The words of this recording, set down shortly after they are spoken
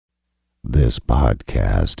This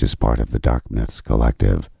podcast is part of the Dark Myths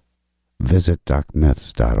Collective. Visit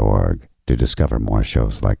darkmyths.org to discover more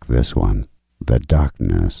shows like this one. The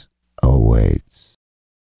darkness awaits.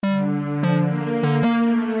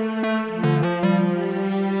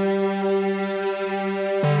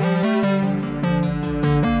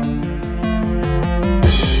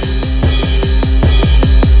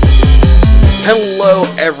 Hello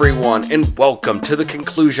everyone, and welcome to the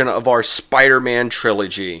conclusion of our Spider-Man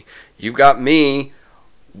trilogy. You've got me,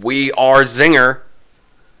 We Are Zinger.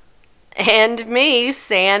 And me,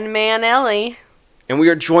 Sandman Ellie. And we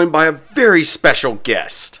are joined by a very special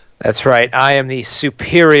guest. That's right, I am the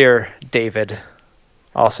superior David,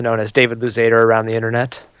 also known as David Luzader around the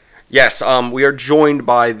internet. Yes, we are joined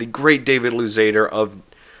by the great David Luzader of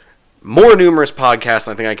more numerous podcasts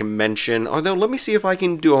I think I can mention. Although, let me see if I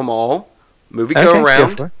can do them all. Movie Go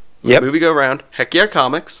Around. Yep. Movie Go Around. Heck Yeah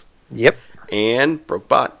Comics. Yep. And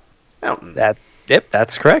Brokebot Mountain.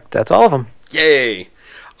 That's correct. That's all of them. Yay.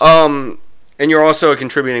 And you're also a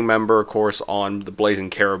contributing member, of course, on the Blazing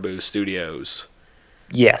Caribou Studios.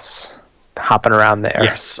 Yes. Hopping around there.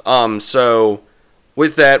 Yes. So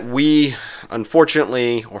with that, we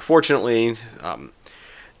unfortunately or fortunately,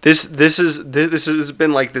 this has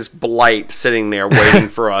been like this blight sitting there waiting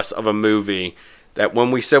for us of a movie that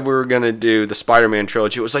when we said we were going to do the Spider-Man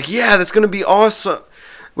trilogy, it was like, yeah, that's going to be awesome.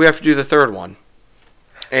 We have to do the third one.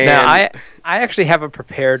 And now, I actually have a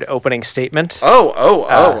prepared opening statement.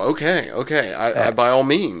 Okay. I by all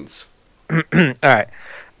means. All right.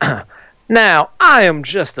 Now, I am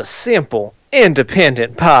just a simple,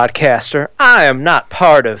 independent podcaster. I am not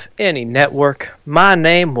part of any network. My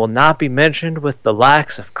name will not be mentioned with the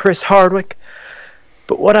likes of Chris Hardwick.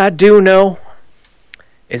 But what I do know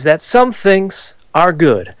is that some things are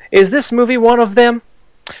good. Is this movie one of them?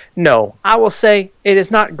 No, I will say it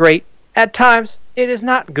is not great. At times, it is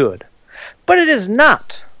not good. But it is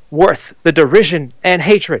not worth the derision and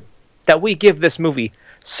hatred that we give this movie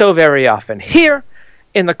so very often. Here,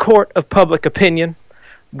 in the court of public opinion,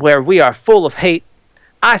 where we are full of hate,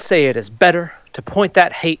 I say it is better to point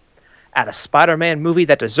that hate at a Spider-Man movie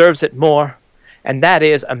that deserves it more, and that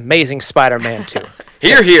is Amazing Spider-Man 2.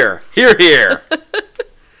 Here.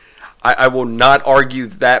 I will not argue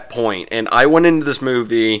that point. And I went into this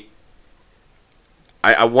movie,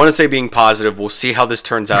 I want to say being positive. We'll see how this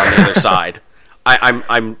turns out on the other side.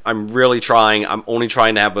 I'm really trying. I'm only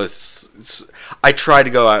trying to have I try to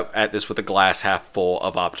go out at this with a glass half full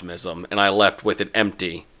of optimism, and I left with it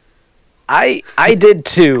empty. I did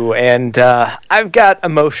too, and I've got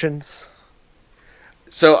emotions.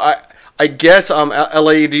 So I guess,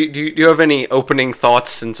 LA, do you have any opening thoughts,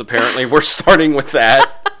 since apparently we're starting with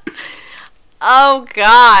that? Oh,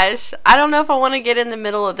 gosh. I don't know if I want to get in the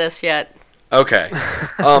middle of this yet. Okay.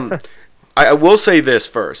 I will say this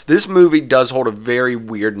first. This movie does hold a very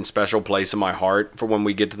weird and special place in my heart for when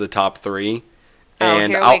we get to the top three.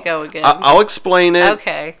 And here we go again. I'll explain it.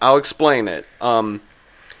 Okay. I'll explain it.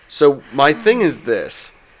 So my thing is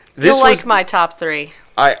this. You'll like my top three.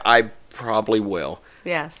 I probably will.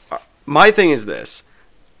 Yes. My thing is this.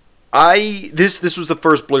 This was the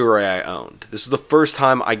first Blu-ray I owned. This was the first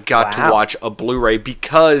time I got to watch a Blu-ray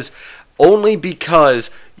because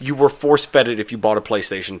you were force-fed it if you bought a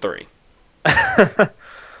PlayStation 3.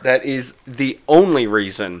 That is the only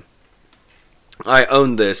reason I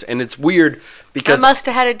owned this, and it's weird because I must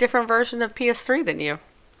have had a different version of PS3 than you.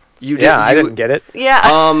 You did. Yeah, I didn't get it.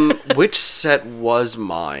 Yeah. Which set was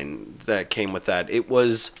mine that came with that? It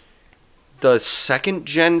was the second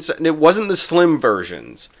gen. It wasn't the slim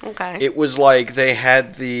versions. Okay. It was like they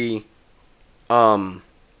had the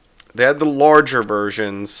larger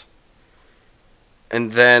versions.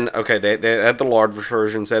 And then, okay, they had the large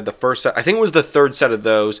versions. They had the first set. I think it was the third set of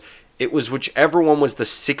those. It was whichever one was the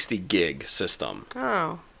 60 gig system.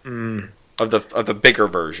 Oh. Of the bigger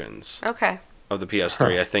versions. Okay. Of the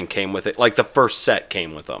PS3, I think, came with it. Like, the first set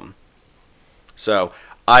came with them. So,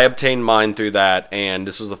 I obtained mine through that, and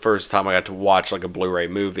this was the first time I got to watch, like, a Blu-ray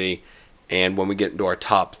movie. And when we get into our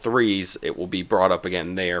top threes, it will be brought up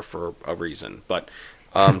again there for a reason. But,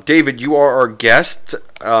 David, you are our guest.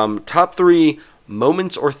 Top three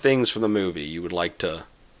moments or things from the movie you would like to...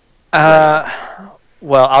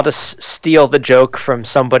 Well, I'll just steal the joke from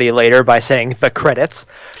somebody later by saying the credits.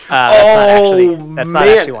 That's not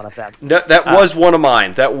actually one of them. No, that was one of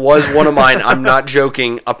mine. I'm not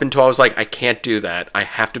joking. Up until I was like, I can't do that. I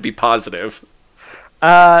have to be positive.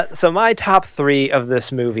 So my top three of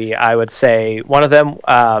this movie, I would say one of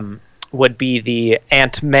them would be the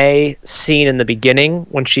Aunt May scene in the beginning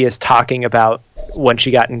when she is talking about when she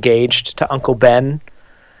got engaged to Uncle Ben.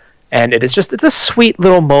 And it's a sweet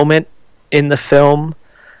little moment in the film.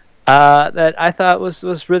 that I thought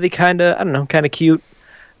was really kind of cute.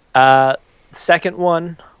 Second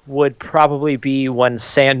one would probably be when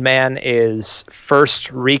Sandman is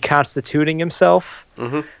first reconstituting himself.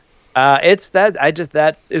 Mm-hmm.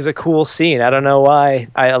 That is a cool scene. I don't know why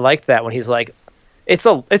I liked that when he's like, it's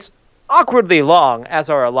awkwardly long, as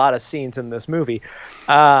are a lot of scenes in this movie.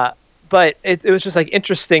 But it was just like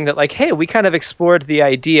interesting that like, hey, we kind of explored the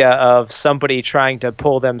idea of somebody trying to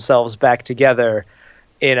pull themselves back together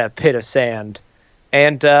in a pit of sand.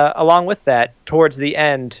 And along with that, towards the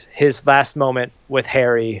end, his last moment with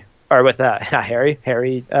Harry, or with not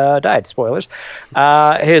Harry died, spoilers.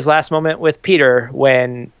 His last moment with Peter,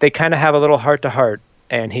 when they kind of have a little heart-to-heart,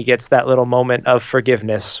 and he gets that little moment of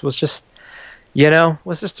forgiveness, was just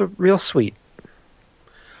a real sweet.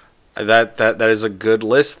 That is a good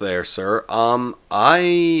list there, sir.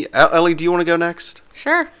 Ellie, do you want to go next?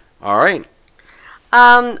 Sure. All right.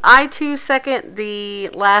 I too second the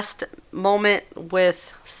last moment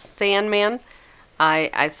with Sandman.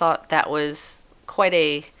 I thought that was quite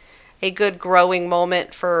a good growing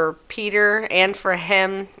moment for Peter and for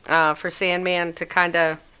him, for Sandman to kind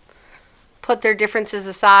of put their differences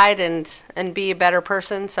aside and be a better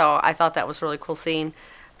person. So I thought that was a really cool scene.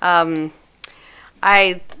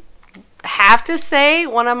 I have to say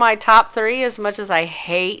one of my top 3, as much as I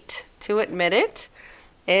hate to admit it,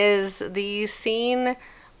 is the scene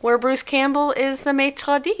where Bruce Campbell is the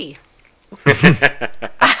maitre d'. I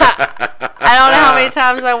don't know how many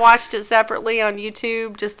times I watched it separately on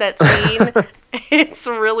YouTube, just that scene. It's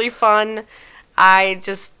really fun. I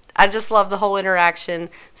just love the whole interaction,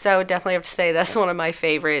 so definitely have to say that's one of my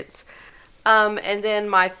favorites. And then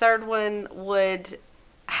my third one would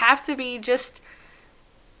have to be just...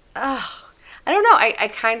 I don't know. I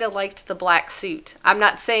kind of liked the black suit. I'm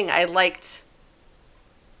not saying I liked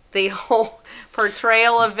the whole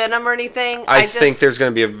portrayal of Venom or anything. I think there's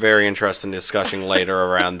going to be a very interesting discussion later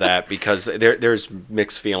around that, because there's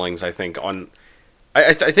mixed feelings, I think, on...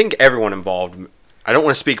 I think everyone involved... I don't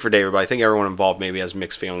want to speak for David, but I think everyone involved maybe has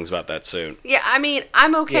mixed feelings about that suit. Yeah, I mean,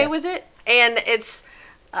 I'm okay with it. And it's...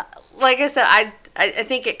 like I said, I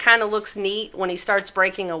think it kind of looks neat when he starts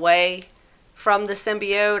breaking away from the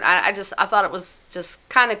symbiote. I thought it was just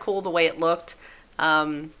kind of cool the way it looked.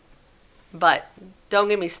 But don't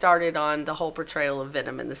get me started on the whole portrayal of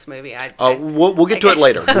Venom in this movie. We'll get to it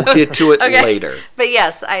later. We'll get to it okay. later. But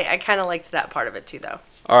yes, I kind of liked that part of it too, though.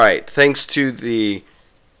 All right. Thanks to the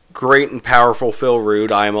great and powerful Phil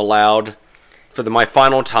Rude, I am allowed, for my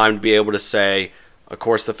final time, to be able to say, of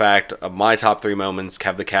course, the fact of my top 3 moments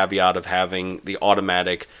have the caveat of having the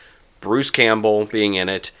automatic Bruce Campbell being in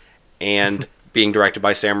it and being directed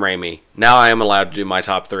by Sam Raimi. Now I am allowed to do my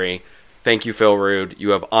top 3. Thank you, Phil Rude. You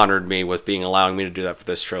have honored me with allowing me to do that for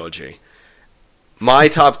this trilogy. My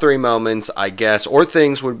top 3 moments, I guess, or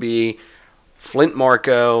things would be Flint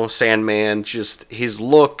Marko, Sandman, just his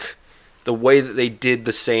look, the way that they did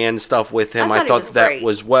the sand stuff with him. I thought that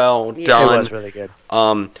was well done. It was really good.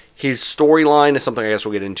 His storyline is something I guess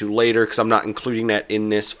we'll get into later, because I'm not including that in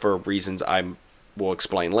this for reasons I will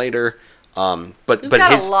explain later. But We've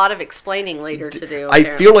got a lot of explaining later to do. I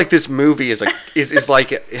feel like this movie is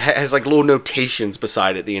like it has like little notations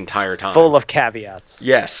beside it the entire time, full of caveats.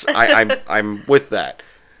 Yes, I'm with that.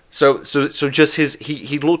 So just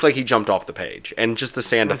he looked like he jumped off the page, and just the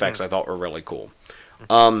sand effects I thought were really cool.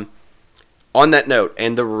 On that note,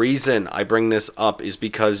 and the reason I bring this up is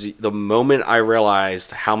because the moment I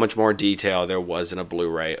realized how much more detail there was in a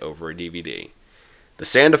Blu-ray over a DVD, the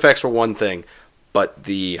sand effects were one thing, but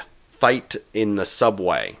the fight in the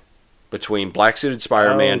subway between black-suited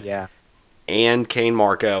Spider-Man and Kane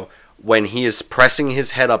Marko, when he is pressing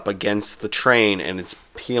his head up against the train and it's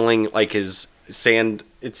peeling like his sand,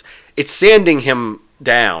 it's sanding him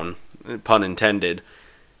down, pun intended.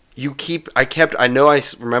 I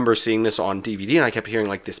remember seeing this on DVD and I kept hearing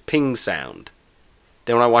like this ping sound.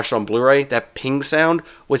 Then when I watched it on Blu-ray, that ping sound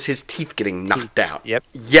was his teeth getting knocked out. Yep.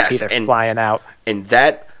 Yes, teeth are flying out. And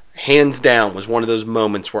that, hands down, was one of those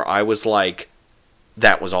moments where I was like,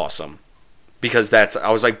 that was awesome. Because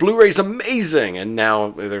I was like, Blu-ray's amazing! And now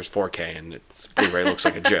there's 4K and Blu-ray looks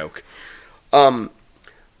like a joke. But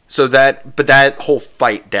that whole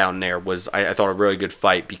fight down there was, I thought, a really good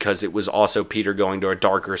fight, because it was also Peter going to a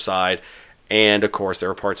darker side. And, of course, there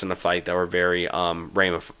were parts in the fight that were very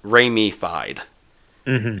Raimi-fied.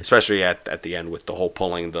 Mm-hmm. Especially at the end with the whole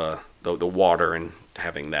pulling the water and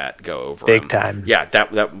having that go over big him. Time. Yeah,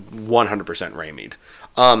 that 100% Raimi'd.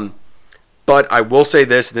 But I will say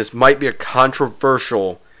this, and this might be a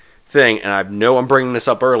controversial thing, and I know I'm bringing this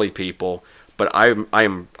up early, people, but I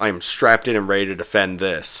am strapped in and ready to defend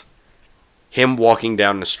this. Him walking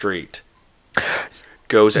down the street.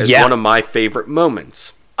 goes as Yeah. one of my favorite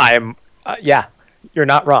moments. I am, yeah, you're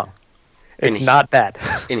not wrong. It's And not bad.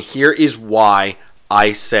 And here is why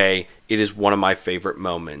I say it is one of my favorite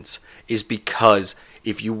moments, is because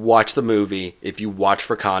if you watch the movie, if you watch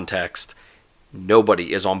for context,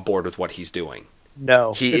 nobody is on board with what he's doing.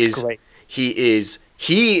 No, He it's is great. he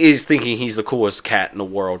is thinking he's the coolest cat in the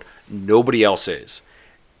world. Nobody else is.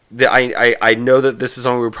 I know that this is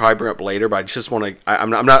something we'll probably bring up later, but I just want to. I'm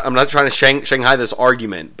not trying to Shanghai this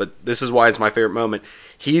argument, but this is why it's my favorite moment.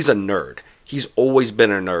 He's a nerd. He's always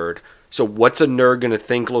been a nerd. So what's a nerd gonna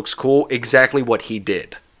think looks cool? Exactly what he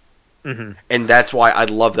did. Mm-hmm. And that's why I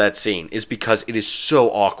love that scene, is because it is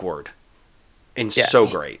so awkward and Yeah. so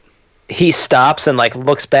great. He stops and like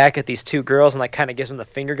looks back at these two girls and like kind of gives them the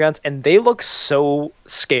finger guns, and they look so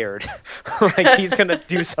scared, like he's gonna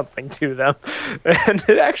do something to them. And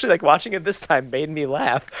it actually, like, watching it this time made me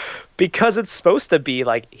laugh, because it's supposed to be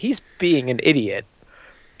like he's being an idiot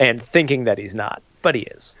and thinking that he's not, but he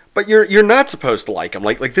is. But you're not supposed to like him.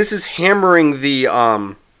 Like this is hammering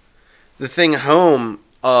the thing home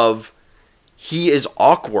of he is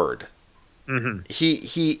awkward. Mm-hmm.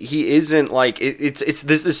 He isn't like it's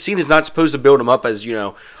this scene is not supposed to build him up as, you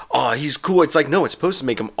know, oh, he's cool. It's like, no, it's supposed to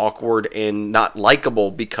make him awkward and not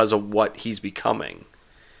likable because of what he's becoming.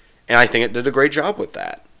 And I think it did a great job with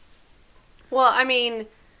that. Well, I mean,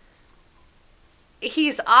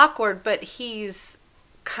 he's awkward, but he's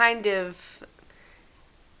kind of.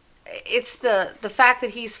 It's the fact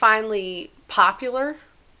that he's finally popular,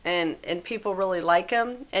 and people really like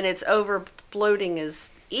him, and it's over bloating his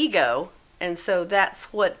ego, and so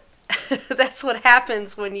that's what that's what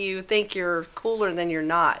happens when you think you're cooler than you're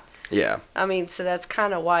not. Yeah. I mean, so that's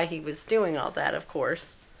kind of why he was doing all that, of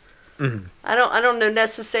course. Mm-hmm. I don't know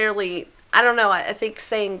necessarily. I don't know. I think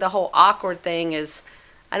saying the whole awkward thing is.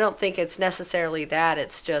 I don't think it's necessarily that.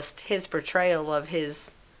 It's just his portrayal of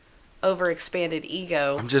his overexpanded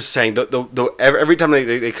ego. I'm just saying, every time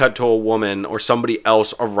they cut to a woman or somebody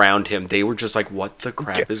else around him, they were just like, what the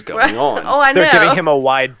crap is going on? Oh, I know. They're giving him a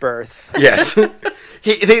wide berth. Yes.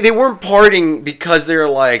 They weren't parting because they're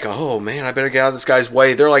like, oh man, I better get out of this guy's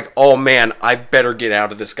way. They're like, oh man, I better get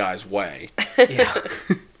out of this guy's way. Yeah.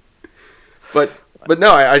 But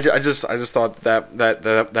no, I just thought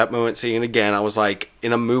that moment, seeing it again, I was like,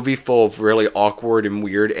 in a movie full of really awkward and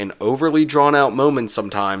weird and overly drawn out moments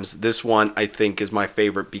sometimes, this one I think is my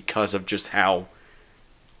favorite because of just how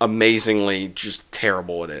amazingly just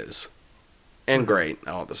terrible it is. And great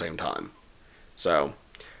all at the same time. So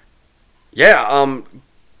yeah,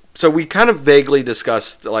 so we kind of vaguely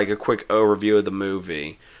discussed like a quick overview of the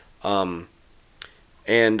movie.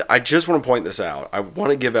 And I just want to point this out. I want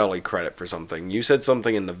to give Ellie credit for something. You said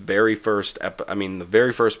something in the very first the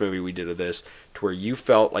very first movie we did of this, to where you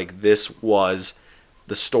felt like this was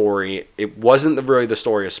the story. It wasn't really the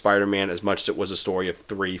story of Spider-Man as much as it was a story of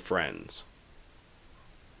three friends.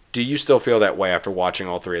 Do you still feel that way after watching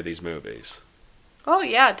all three of these movies? Oh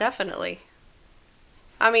yeah, definitely.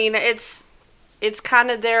 I mean, it's kind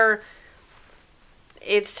of their.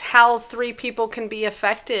 It's how three people can be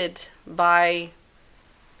affected by.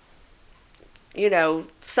 You know,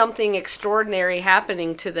 something extraordinary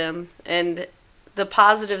happening to them, and the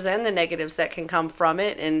positives and the negatives that can come from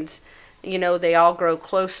it, and you know, they all grow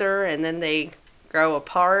closer and then they grow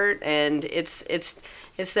apart, and it's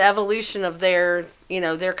the evolution of their, you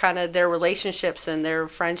know, their kind of their relationships and their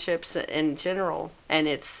friendships in general. And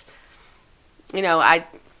it's, you know,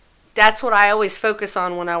 that's what I always focus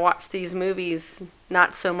on when I watch these movies,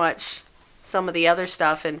 not so much some of the other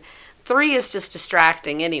stuff. And 3 is just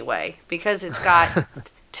distracting anyway, because it's got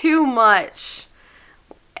too much.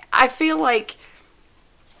 I feel like,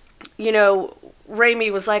 you know,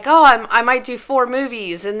 Raimi was like, oh, I might do 4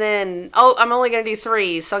 movies, and then, oh, I'm only going to do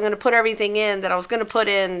 3, so I'm going to put everything in that I was going to put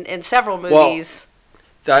in several movies.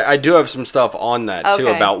 Well, I do have some stuff on that, too,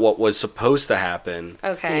 Okay. about what was supposed to happen,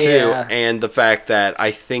 Okay. too, Yeah. and the fact that I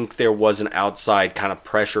think there was an outside kind of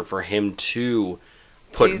pressure for him to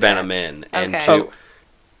put Do that. Venom in, and Okay. to...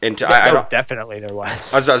 And to, I don't, Definitely there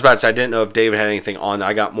was. I was about to say, I didn't know if David had anything on that.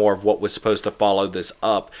 I got more of what was supposed to follow this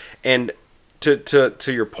up. And to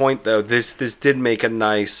your point, though, this did make a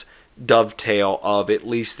nice dovetail of, at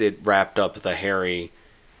least it wrapped up the Harry,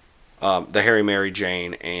 Mary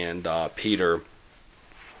Jane, and Peter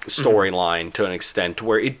storyline to an extent, to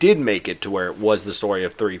where it did make it to where it was the story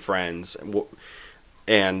of 3 friends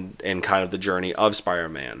and kind of the journey of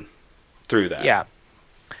Spider-Man through that. Yeah.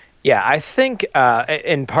 Yeah, I think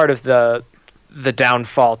in part of the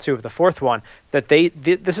downfall too of the 4th one, that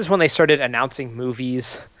this is when they started announcing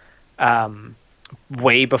movies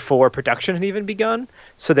way before production had even begun.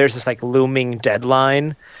 So there's this like looming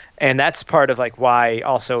deadline, And that's part of like why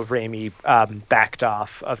also Raimi backed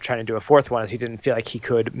off of trying to do a fourth one, is he didn't feel like he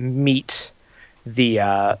could meet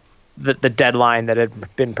the deadline that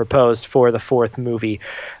had been proposed for the fourth movie.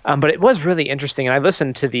 But it was really interesting, and I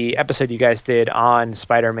listened to the episode you guys did on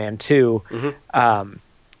Spider-Man 2,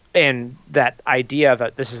 and that idea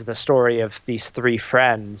that this is the story of these three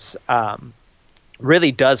friends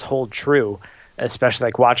really does hold true, especially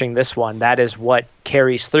like watching this one. That is what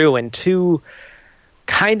carries through into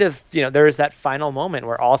kind of, there is that final moment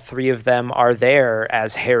where all three of them are there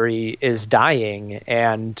as Harry is dying,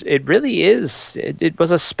 and it really is, it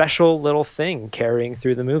was a special little thing carrying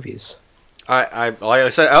through the movies. I like I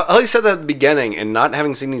said that at the beginning, and not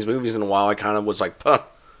having seen these movies in a while, I kind of was like, puh.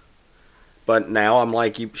 But now I'm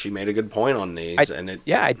like, she made a good point on these, I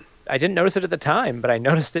didn't notice it at the time, but I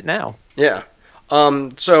noticed it now. Yeah.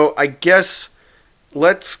 So I guess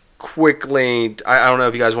let's quickly, I don't know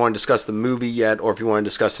if you guys want to discuss the movie yet, or if you want to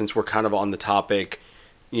discuss, since we're kind of on the topic,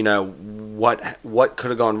 what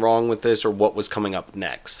could have gone wrong with this, or what was coming up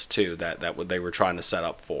next too, that what they were trying to set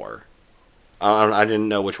up for. I didn't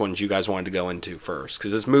know which ones you guys wanted to go into first,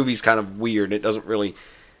 because this movie's kind of weird. It doesn't really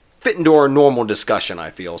fit into our normal discussion,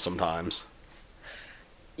 I feel, sometimes.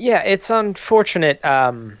 Yeah, it's unfortunate.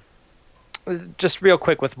 Just real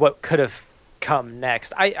quick with what could have come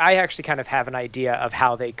next. I actually kind of have an idea of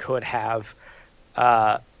how they could have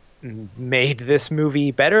made this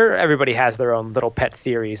movie better. Everybody has their own little pet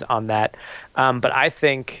theories on that. But I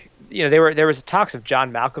think, there was talks of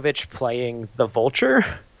John Malkovich playing the Vulture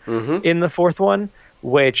in the fourth one,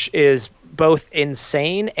 which is both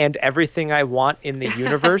insane and everything I want in the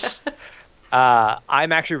universe.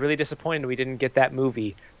 I'm actually really disappointed we didn't get that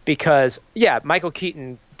movie, because, Michael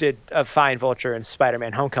Keaton did a fine Vulture in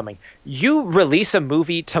Spider-Man Homecoming. You release a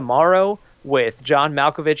movie tomorrow with John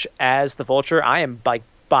Malkovich as the Vulture, I am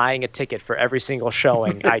buying a ticket for every single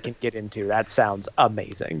showing I can get into. That sounds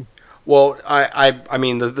amazing. Well, I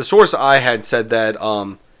mean, the source I had said that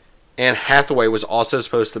Anne Hathaway was also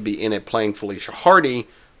supposed to be in it playing Felicia Hardy,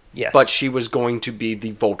 yes, but she was going to be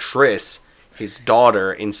the Vultress, his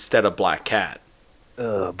daughter, instead of Black Cat.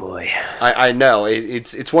 Oh boy. I know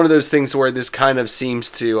it's one of those things where this kind of seems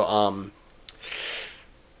to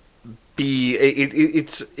be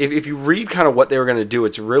it's if you read kind of what they were going to do,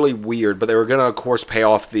 it's really weird. But they were going to, of course, pay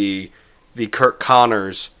off the Kirk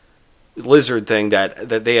Connors lizard thing that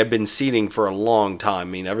they had been seeding for a long time.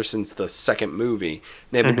 I mean, ever since the second movie,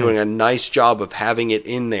 they've been doing a nice job of having it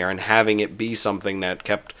in there and having it be something that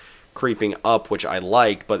kept creeping up, which I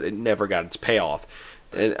like, but it never got its payoff.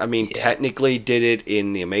 I mean, technically, did it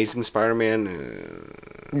in The Amazing Spider-Man?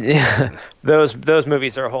 Yeah, those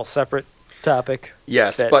movies are a whole separate topic.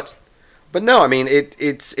 Yes, but no, I mean,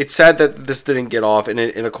 it's sad that this didn't get off, and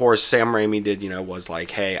of course, Sam Raimi did, was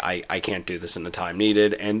like, hey, I can't do this in the time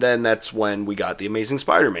needed, and then that's when we got The Amazing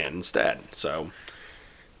Spider-Man instead. So,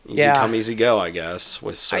 easy come, easy go, I guess,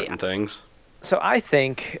 with certain things. So I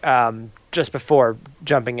think, just before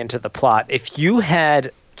jumping into the plot, if you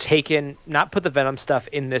had not put the Venom stuff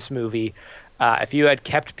in this movie, if you had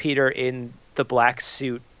kept Peter in the black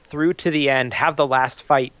suit through to the end, have the last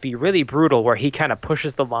fight be really brutal where he kind of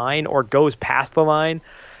pushes the line or goes past the line,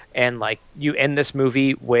 and like you end this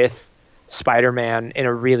movie with Spider-Man in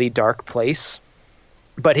a really dark place,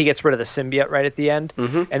 but he gets rid of the symbiote right at the end,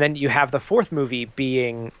 and then you have the fourth movie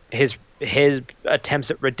being his attempts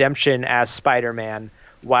at redemption as Spider-Man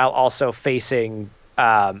while also facing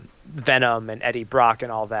Venom and Eddie Brock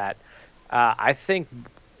and all that. I think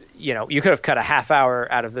you could have cut a half hour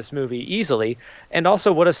out of this movie easily, and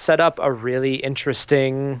also would have set up a really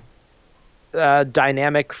interesting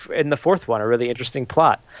dynamic in the fourth one, a really interesting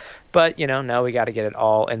plot. But no, we got to get it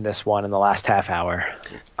all in this one in the last half hour.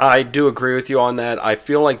 I do agree with you on that. I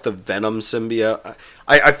feel like the Venom symbiote,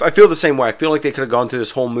 I feel the same way. I feel like they could have gone through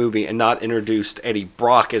this whole movie and not introduced Eddie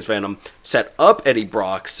Brock as Venom, set up Eddie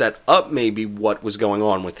Brock, set up maybe what was going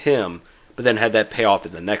on with him, but then had that payoff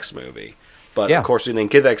in the next movie. But of course we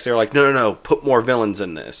didn't get that because they were like, no, put more villains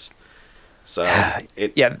in this. So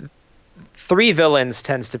three villains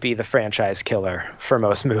tends to be the franchise killer for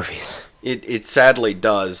most movies. It sadly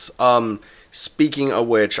does. Speaking of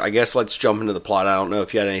which, I guess let's jump into the plot. I don't know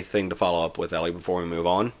if you had anything to follow up with, Ellie, before we move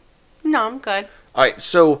on. No, I'm good. All right,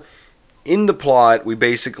 so in the plot, we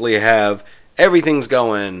basically have everything's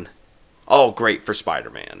going all great for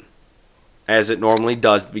Spider-Man, as it normally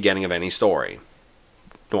does at the beginning of any story,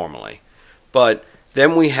 normally. But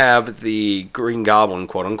then we have the Green Goblin,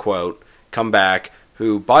 quote-unquote, come back,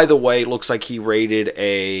 who, by the way, looks like he raided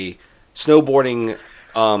a snowboarding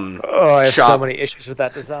I have so shop. many issues with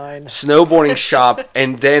that design. Snowboarding shop,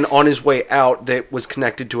 and then on his way out, that was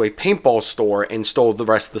connected to a paintball store and stole the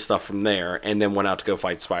rest of the stuff from there, and then went out to go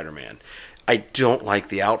fight Spider-Man. I don't like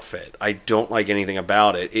the outfit. I don't like anything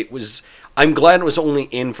about it. I'm glad it was only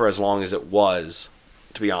in for as long as it was,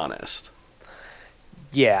 to be honest.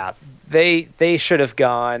 Yeah, they should have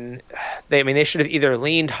gone. They should have either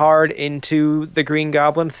leaned hard into the Green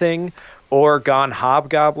Goblin thing, or gone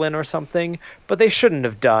Hobgoblin or something. But they shouldn't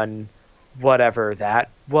have done whatever that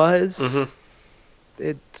was. Mm-hmm.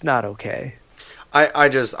 It's not okay.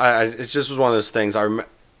 It just was one of those things. At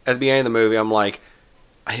the beginning of the movie, I'm like,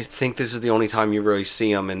 I think this is the only time you really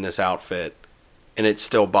see him in this outfit, and it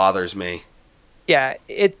still bothers me. Yeah,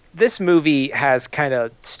 this movie has kind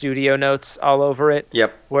of studio notes all over it.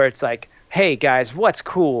 Yep. Where it's like, hey guys, what's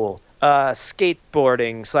cool?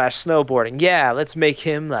 Skateboarding/snowboarding. Yeah, let's make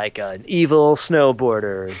him like an evil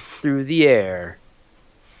snowboarder through the air.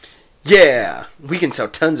 Yeah, we can sell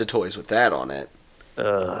tons of toys with that on it.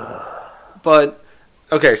 But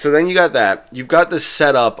okay, so then you got that. You've got the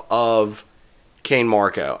setup of Cain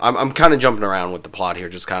Marko. I'm kind of jumping around with the plot here.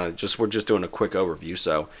 We're just doing a quick overview.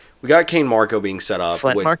 So we got Cain Marko being set up.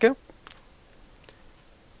 Flint Marko?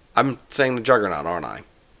 I'm saying the Juggernaut, aren't I?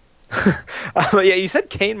 Yeah, you said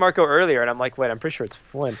Cain Marko earlier, and I'm like, wait, I'm pretty sure it's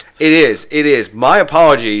Flint. It is. My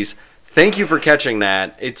apologies. Thank you for catching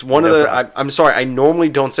that. It's one of the... I'm sorry, I normally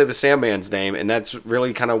don't say the Sandman's name, and that's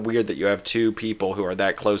really kind of weird that you have two people who are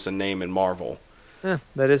that close in name in Marvel.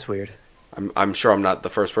 That is weird. I'm sure I'm not the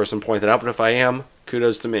first person pointing it out, but if I am,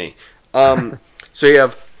 kudos to me. So you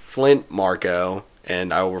have Flint Marko,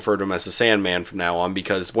 and I will refer to him as the Sandman from now on,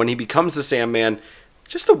 because when he becomes the Sandman,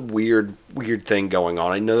 just a weird thing going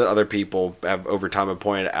on. I know that other people have over time have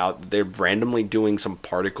pointed out that they're randomly doing some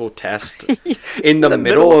particle test in the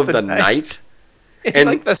middle of the night. In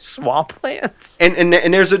like the swamplands. And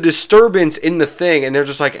there's a disturbance in the thing, and they're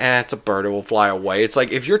just like, it's a bird, it will fly away. It's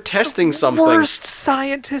like, if you're testing something... Worst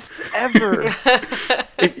scientists ever.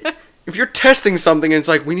 If you're testing something and it's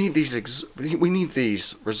like, we need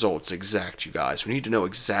these results exact, you guys. We need to know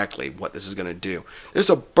exactly what this is going to do. There's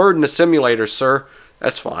a bird in the simulator, sir.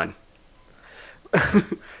 That's fine.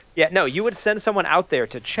 Yeah, no, you would send someone out there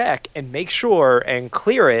to check and make sure and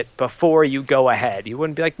clear it before you go ahead. You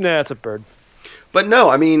wouldn't be like, nah, it's a bird. But no,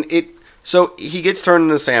 I mean, so he gets turned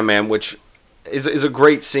into Sandman, which is a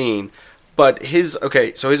great scene. But his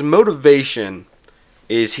motivation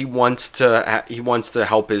is he wants to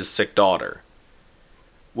help his sick daughter,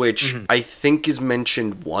 which I think is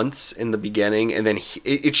mentioned once in the beginning, and then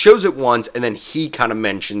it shows it once, and then he kind of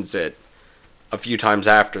mentions it a few times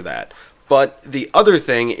after that. But the other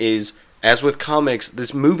thing is, as with comics,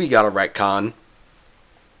 this movie got a retcon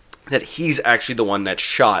that he's actually the one that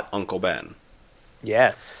shot Uncle Ben.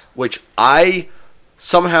 Yes. Which I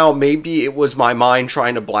somehow, maybe it was my mind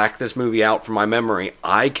trying to black this movie out from my memory,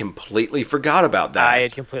 I completely forgot about that. I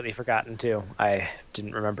had completely forgotten too. I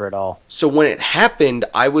didn't remember at all. So when it happened,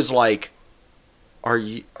 I was like,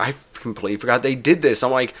 I completely forgot they did this.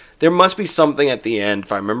 I'm like, there must be something at the end,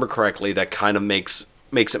 if I remember correctly, that kind of makes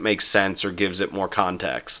it make sense or gives it more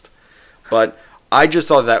context. But I just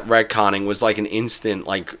thought that retconning was like an instant,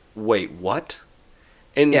 like, wait, what?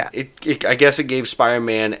 And yeah. I guess it gave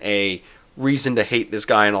Spider-Man a reason to hate this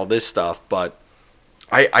guy and all this stuff, but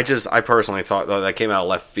I personally thought that came out of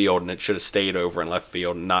left field, and it should have stayed over in left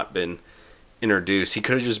field and not been introduced. He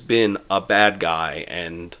could have just been a bad guy.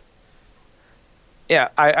 And yeah,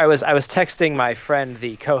 I was texting my friend,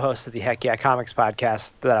 the co-host of the Heck Yeah Comics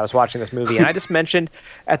podcast, that I was watching this movie, and I just mentioned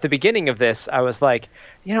at the beginning of this, I was like,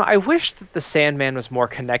 I wish that the Sandman was more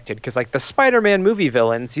connected, because like the Spider-Man movie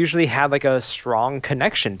villains usually had like a strong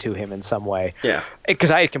connection to him in some way. Yeah.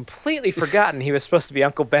 Because I had completely forgotten he was supposed to be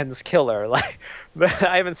Uncle Ben's killer. Like, but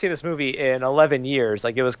I haven't seen this movie in 11 years.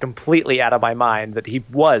 Like, it was completely out of my mind that he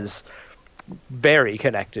was very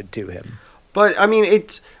connected to him. But I mean,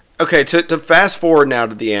 it's okay. To fast forward now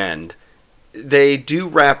to the end, they do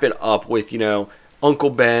wrap it up with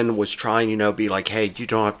Uncle Ben was trying be like, hey, you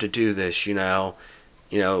don't have to do this, don't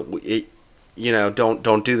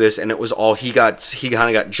do this, and it was all he kind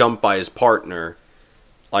of got jumped by his partner,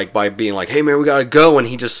 like by being like, hey man, we gotta go, and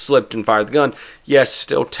he just slipped and fired the gun. Yes,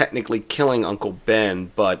 still technically killing Uncle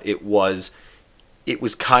Ben, but it was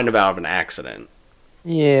kind of out of an accident.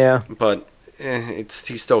 Yeah, but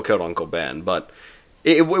he still killed Uncle Ben. But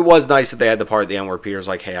it was nice that they had the part at the end where Peter's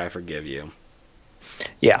like, hey, I forgive you.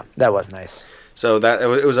 Yeah, that was nice. So that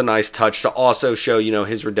it was a nice touch to also show,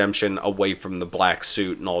 his redemption away from the black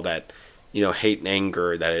suit and all that, hate and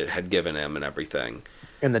anger that it had given him and everything.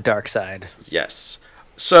 In the dark side. Yes.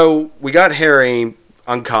 So we got Harry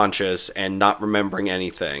unconscious and not remembering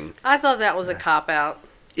anything. I thought that was a cop-out.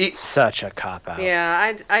 Such a cop-out.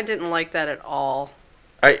 Yeah, I didn't like that at all.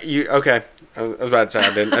 Okay. I was about to say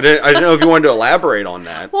I didn't know if you wanted to elaborate on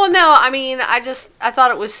that. Well, no, I mean, I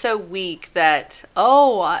thought it was so weak that,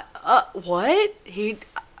 what?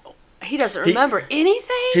 He doesn't remember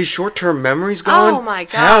anything? His short-term memory's gone? Oh, my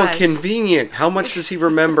gosh. How convenient. How much does he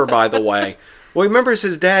remember, by the way? Well, he remembers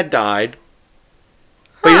his dad died,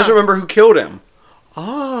 but he doesn't remember who killed him.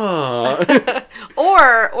 Ah.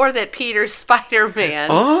 or that Peter's Spider-Man.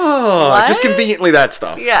 Ah. Just conveniently that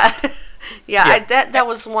stuff. Yeah. Yeah. That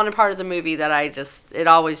was one part of the movie that it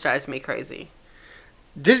always drives me crazy.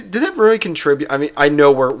 Did that really contribute? I mean, I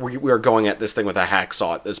know we are going at this thing with a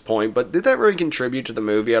hacksaw at this point, but did that really contribute to the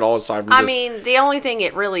movie at all? Aside from I mean, the only thing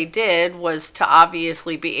it really did was to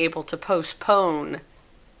obviously be able to postpone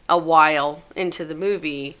a while into the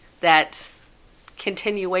movie that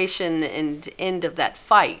continuation and end of that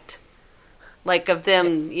fight, like of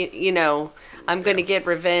them, I'm going to get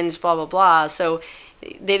revenge, blah blah blah. So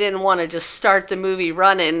they didn't want to just start the movie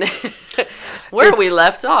running where we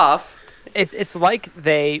left off. It's like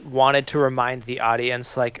they wanted to remind the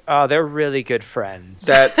audience, like, oh, they're really good friends.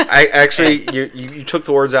 That I actually, you took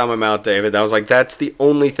the words out of my mouth, David. I was like, that's the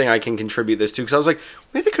only thing I can contribute this to, because I was like,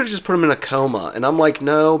 maybe they could have just put him in a coma, and I'm like,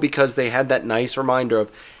 no, because they had that nice reminder of,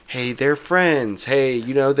 hey, they're friends. Hey,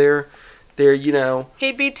 they're.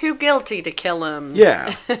 He'd be too guilty to kill him.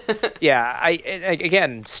 Yeah. Yeah.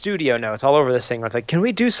 Again, studio notes all over this thing. Where it's like, can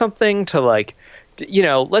we do something to like.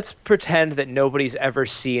 Let's pretend that nobody's ever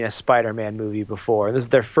seen a Spider-Man movie before. This is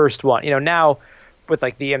their first one. Now with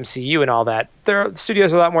like the MCU and all that, their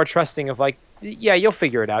studios are a lot more trusting of like, yeah, you'll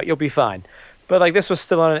figure it out. You'll be fine. But like this was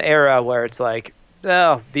still in an era where it's like,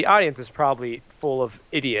 oh, the audience is probably full of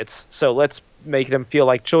idiots. So let's make them feel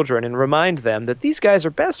like children and remind them that these guys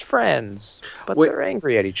are best friends, but they're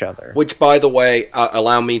angry at each other. Which, by the way,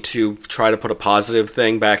 allow me to try to put a positive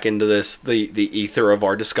thing back into this, the ether of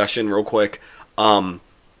our discussion real quick. I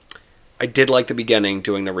did like the beginning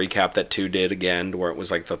doing the recap that 2 did again, where it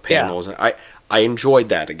was like the panels. Yeah. And I enjoyed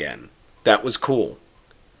that again. That was cool.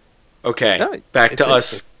 Okay, back to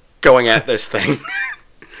us going at this thing.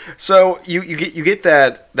 So you get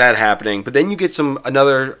that happening, but then you get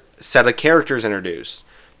another set of characters introduced.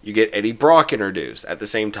 You get Eddie Brock introduced. At the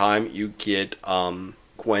same time, you get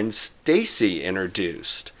Gwen Stacy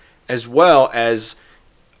introduced, as well as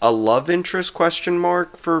a love interest ?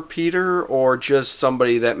 For Peter, or just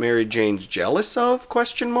somebody that Mary Jane's jealous of ?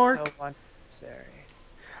 No one necessary.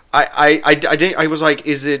 I was like,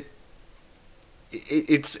 is it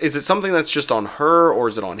something that's just on her, or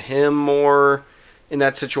is it on him more in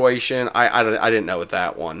that situation? I didn't know with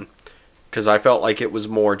that one, because I felt like it was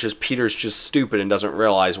more just Peter's just stupid and doesn't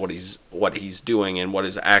realize what he's doing and what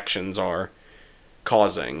his actions are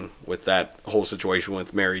causing with that whole situation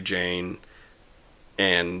with Mary Jane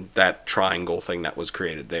and that triangle thing that was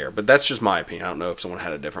created there. But that's just my opinion. I don't know if someone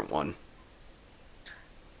had a different one.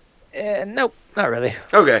 Nope, not really.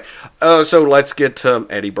 Okay, so let's get to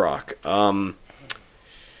Eddie Brock.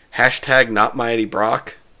 Hashtag not my Eddie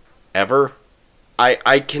Brock, ever.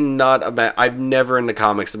 I cannot imagine. I've never in the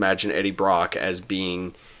comics imagined Eddie Brock as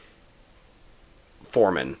being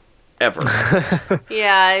Foreman, ever.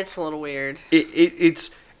 Yeah, it's a little weird.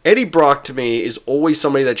 It's Eddie Brock to me is always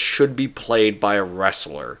somebody that should be played by a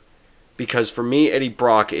wrestler. Because for me, Eddie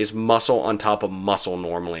Brock is muscle on top of muscle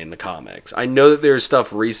normally in the comics. I know that there's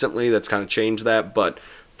stuff recently that's kind of changed that, but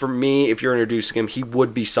for me, if you're introducing him, he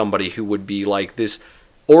would be somebody who would be like this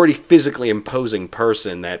already physically imposing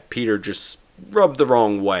person that Peter just rubbed the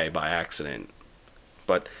wrong way by accident.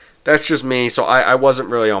 But that's just me, so I wasn't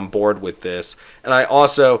really on board with this. And I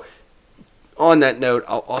also, on that note,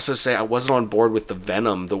 I'll also say I wasn't on board with the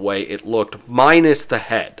Venom the way it looked, minus the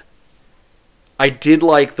head. I did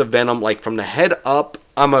like the Venom, like from the head up,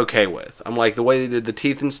 I'm okay with. I'm like the way they did the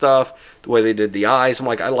teeth and stuff, the way they did the eyes, I'm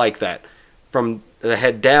like, I like that. From the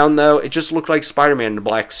head down, though, it just looked like Spider-Man in a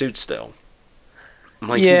black suit still. I'm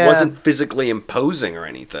like, He wasn't physically imposing or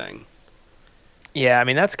anything. Yeah, I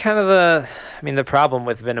mean, that's kind of the problem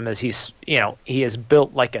with Venom is he is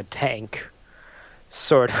built like a tank,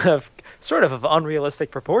 sort of unrealistic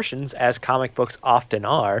proportions, as comic books often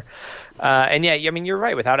are. And yeah, I mean, you're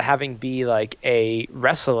right. Without having be like a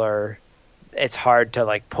wrestler, it's hard to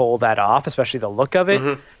like pull that off, especially the look of it.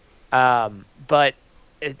 Mm-hmm. But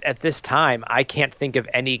at this time, I can't think of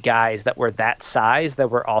any guys that were that size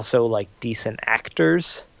that were also like decent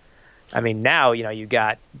actors. I mean, now, you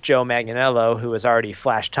got Joe Manganiello, who was already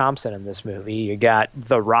Flash Thompson in this movie. You got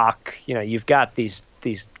The Rock. You've got these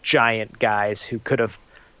giant guys who could have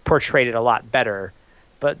portrayed it a lot better.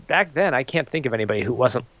 But back then, I can't think of anybody who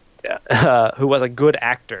wasn't who was a good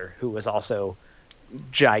actor who was also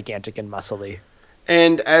gigantic and muscly.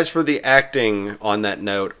 And as for the acting on that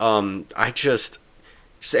note, I just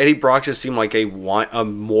Eddie Brock just seemed like a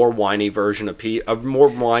more whiny version of a more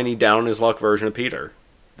whiny down on his luck version of Peter.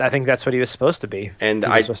 I think that's what he was supposed to be. And he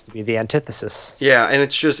was supposed to be the antithesis. Yeah, and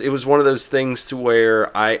it was one of those things to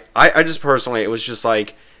where I just personally, it was just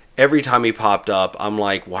like every time he popped up, I'm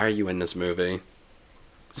like, why are you in this movie?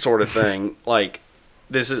 Sort of thing. Like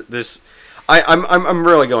I'm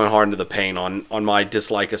really going hard into the paint on my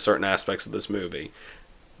dislike of certain aspects of this movie.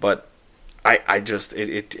 But I just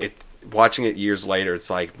watching it years later, it's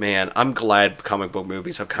like, man, I'm glad comic book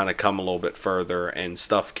movies have kind of come a little bit further and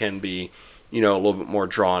stuff can be, a little bit more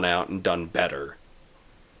drawn out and done better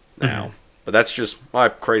now. Mm-hmm. But that's just my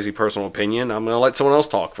crazy personal opinion. I'm going to let someone else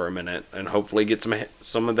talk for a minute and hopefully get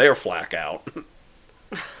some of their flack out.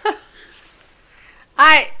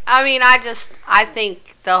 I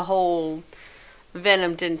think the whole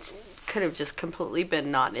Venom could have just completely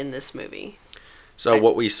been not in this movie. So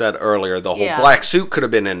what we said earlier, the whole black suit could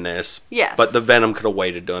have been in this. Yes. But the Venom could have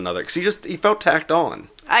waited to another, because he felt tacked on.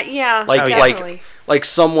 Definitely. Like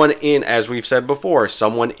someone in, as we've said before,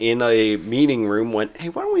 someone in a meeting room went, hey,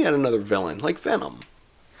 why don't we add another villain like Venom?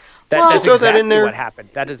 That's exactly what happened.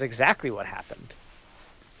 That is exactly what happened.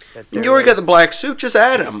 You already got the black suit, just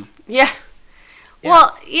add him. Yeah.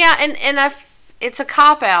 Well, yeah, and it's a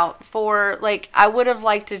cop-out for, like, I would have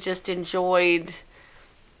liked to just enjoyed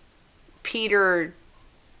Peter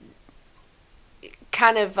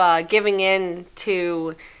kind of giving in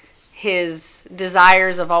to his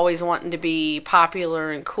desires of always wanting to be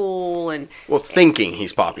popular and cool and thinking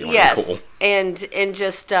he's popular and cool. and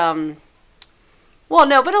just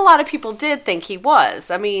but a lot of people did think he was.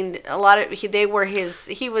 I mean,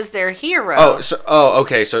 he was their hero.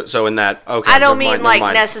 Okay. So in that, okay. I don't mean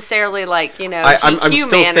necessarily like,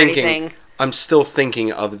 GQ man or anything. I'm still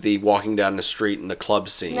thinking of the walking down the street in the club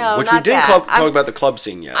scene, which not we didn't that. talk about the club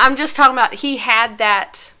scene yet. I'm just talking about he had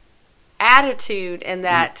that attitude and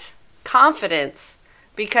that confidence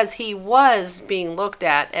because he was being looked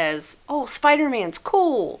at as, oh, Spider-Man's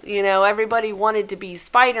cool. Everybody wanted to be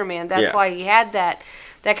Spider-Man. That's why he had that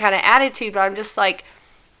kind of attitude. But I'm just like,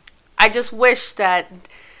 I just wish that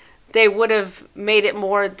they would have made it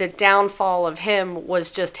more the downfall of him was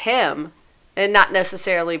just him. And not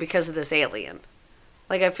necessarily because of this alien.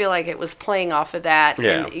 Like, I feel like it was playing off of that.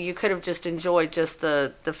 Yeah. And you could have just enjoyed just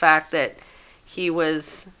the fact that he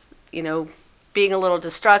was, being a little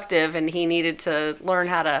destructive and he needed to learn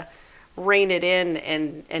how to rein it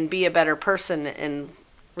in and be a better person and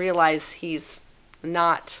realize he's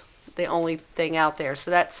not the only thing out there.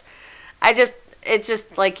 So it's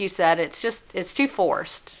just like you said, it's too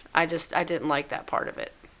forced. I didn't like that part of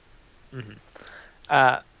it.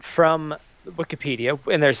 Mm-hmm. From Wikipedia,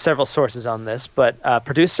 and there's several sources on this, but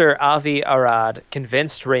producer Avi Arad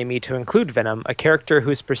convinced Raimi to include Venom, a character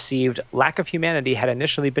whose perceived lack of humanity had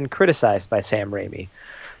initially been criticized by Sam Raimi.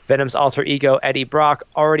 Venom's alter ego, Eddie Brock,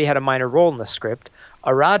 already had a minor role in the script.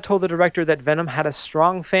 Arad told the director that Venom had a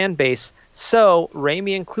strong fan base, so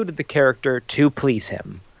Raimi included the character to please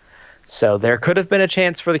him. So there could have been a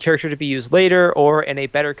chance for the character to be used later or in a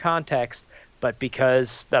better context, but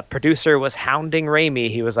because the producer was hounding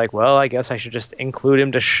Raimi, he was like, well, I guess I should just include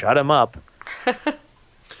him to shut him up.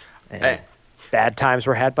 Bad times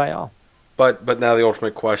were had by all. But now the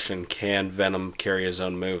ultimate question, can Venom carry his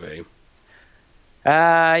own movie?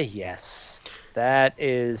 Yes. That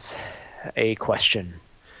is a question.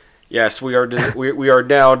 Yes, we are we are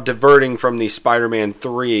now diverting from the Spider-Man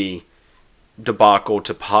 3 debacle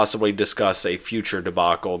to possibly discuss a future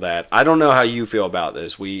debacle that I don't know how you feel about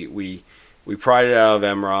this. We pried it out of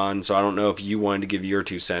Emron, so I don't know if you wanted to give your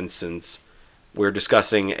 2 cents since we're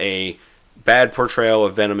discussing a bad portrayal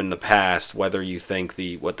of Venom in the past, whether you think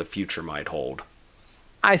what the future might hold.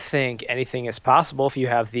 I think anything is possible if you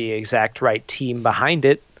have the exact right team behind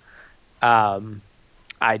it.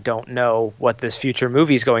 I don't know what this future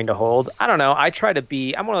movie is going to hold. I don't know.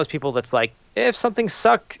 I'm one of those people that's like, if something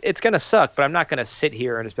sucks, it's going to suck, but I'm not going to sit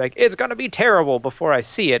here and just be like, it's going to be terrible before I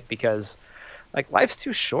see it because, like, life's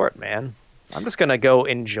too short, man. I'm just going to go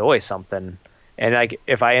enjoy something. And like,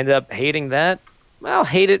 if I end up hating that, I'll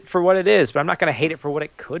hate it for what it is, but I'm not going to hate it for what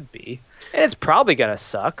it could be. And it's probably going to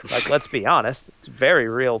suck. Like, let's be honest. It's a very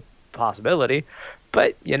real possibility.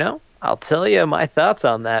 But, I'll tell you my thoughts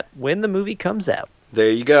on that when the movie comes out. There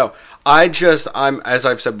you go. I'm as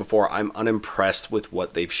I've said before, I'm unimpressed with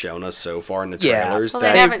what they've shown us so far in the Yeah. trailers. Well,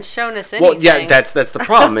 they haven't shown us anything. Well, yeah, that's the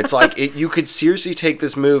problem. It's like you could seriously take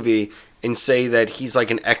this movie and say that he's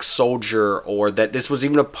like an ex-soldier, or that this was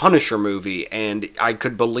even a Punisher movie, and I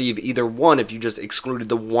could believe either one if you just excluded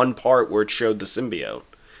the one part where it showed the symbiote,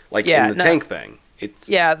 like in the tank thing.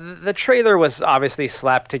 Yeah, the trailer was obviously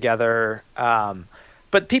slapped together.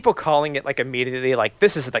 But people calling it like immediately like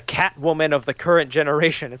this is the Catwoman of the current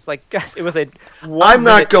generation. It's like, guys, it was a. I'm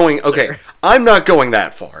not going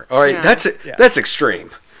that far. All right, No. That's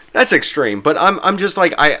extreme. That's extreme. But I'm just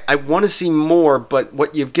like I want to see more. But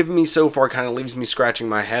what you've given me so far kind of leaves me scratching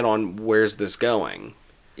my head on where's this going.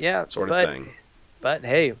 Yeah, sort of thing. But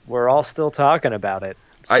hey, we're all still talking about it.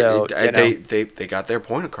 So they got their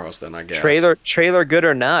point across then, I guess. Trailer good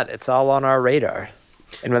or not, it's all on our radar.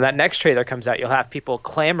 And when that next trailer comes out, you'll have people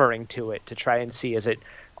clamoring to it to try and see, is it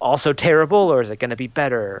also terrible or is it going to be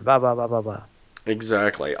better? Blah, blah, blah, blah, blah.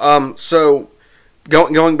 Exactly. So,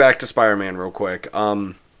 going back to Spider-Man real quick,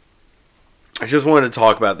 I just wanted to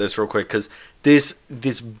talk about this real quick because this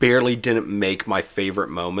barely didn't make my favorite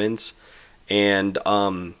moments. And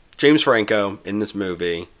James Franco in this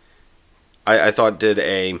movie, I thought did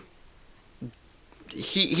a...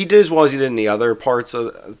 He did as well as he did in the other parts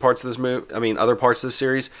of this movie. I mean, other parts of the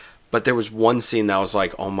series. But there was one scene that was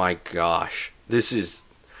like, oh my gosh, this is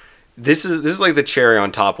like the cherry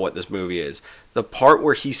on top of what this movie is. The part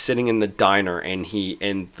where he's sitting in the diner and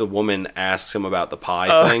the woman asks him about the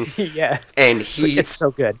pie thing. Yes. And it's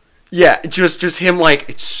so good. Yeah, just him like,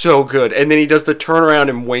 it's so good. And then he does the turnaround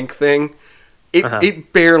and wink thing.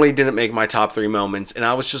 It barely didn't make my top 3 moments, and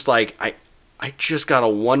I was just like, I just gotta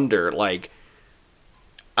wonder, like.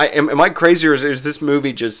 Am I crazy, or is this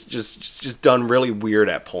movie just done really weird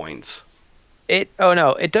at points? It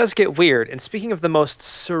does get weird. And speaking of the most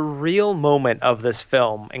surreal moment of this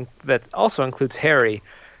film, and that also includes Harry,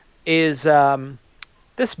 is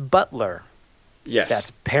this butler. Yes. That's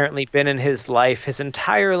apparently been in his life, his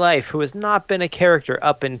entire life, who has not been a character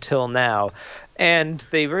up until now. And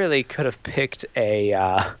they really could have picked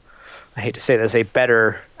I hate to say this, a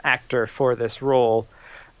better actor for this role.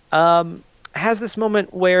 Has this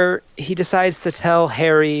moment where he decides to tell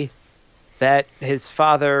Harry that his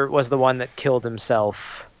father was the one that killed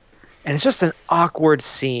himself. And it's just an awkward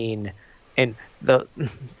scene. And the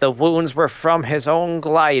wounds were from his own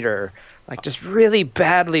glider. Like, just really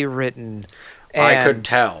badly written. And, I could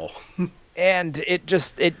tell. And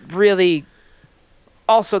it really...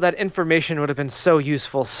 Also, that information would have been so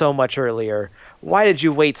useful so much earlier. Why did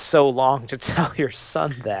you wait so long to tell your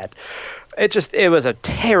son that? It was a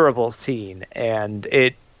terrible scene, and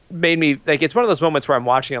it made me, like, it's one of those moments where I'm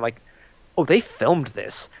watching it like, oh, they filmed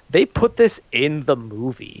this. They put this in the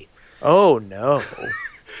movie. Oh, no.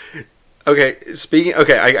 Okay,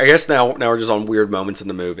 I guess now we're just on weird moments in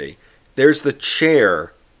the movie. There's the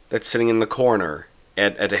chair that's sitting in the corner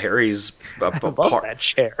at Harry's that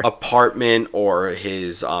chair. apartment or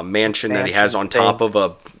his mansion that he has on top of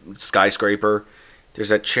a skyscraper. There's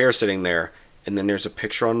that chair sitting there, and then there's a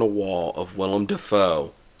picture on the wall of Willem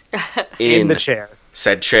Dafoe in the chair.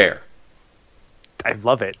 Said chair. I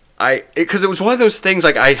love it. Because it was one of those things,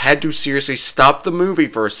 like, I had to seriously stop the movie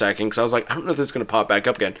for a second, because I was like, I don't know if this is going to pop back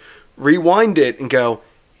up again. Rewind it and go,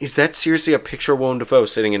 is that seriously a picture of Willem Dafoe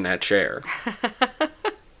sitting in that chair?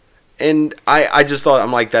 And I just thought,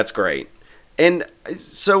 I'm like, that's great. And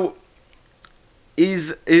so,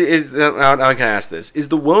 now I can ask this, is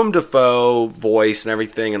the Willem Dafoe voice and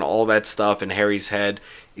everything and all that stuff in Harry's head,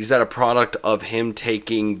 is that a product of him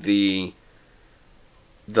taking the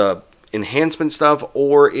enhancement stuff,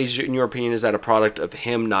 or in your opinion, is that a product of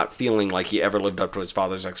him not feeling like he ever lived up to his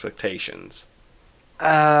father's expectations?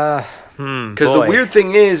 Because the weird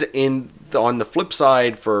thing is, on the flip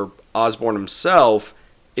side for Osborn himself,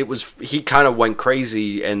 he kind of went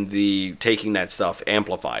crazy, and the taking that stuff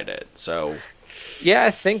amplified it. So, yeah,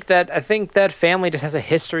 I think that family just has a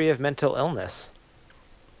history of mental illness,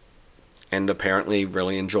 and apparently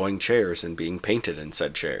really enjoying chairs and being painted in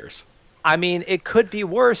said chairs. I mean, it could be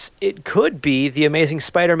worse. It could be The Amazing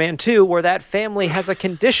Spider-Man 2, where that family has a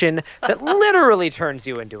condition that literally turns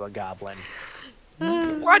you into a goblin.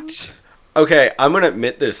 What? Okay, I'm going to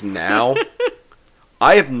admit this now.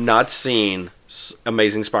 I have not seen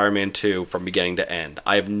Amazing Spider-Man 2 from beginning to end.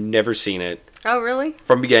 I have never seen it. Oh, really?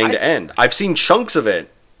 From beginning to end. I've seen chunks of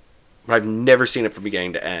it, but I've never seen it from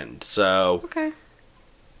beginning to end. So, okay.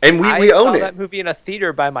 And we own it. I saw that movie in a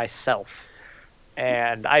theater by myself,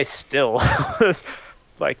 and I still was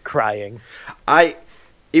like crying.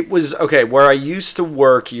 It was okay. Where I used to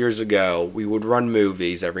work years ago, we would run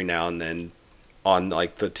movies every now and then on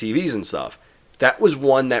like the TVs and stuff. that was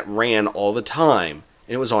one that ran all the time,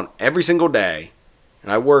 and it was on every single day.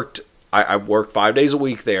 And I worked 5 days a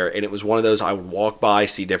week there, and it was one of those I would walk by,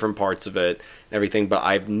 see different parts of it and everything, but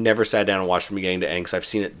I've never sat down and watched from beginning to end because I've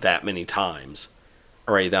seen it that many times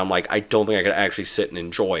already that I'm like, I don't think I could actually sit and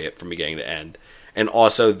enjoy it from beginning to end. And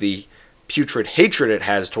also the putrid hatred it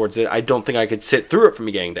has towards it, I don't think I could sit through it from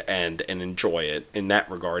beginning to end and enjoy it in that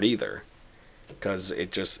regard either. Because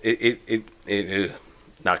it just, it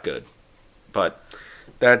not good. But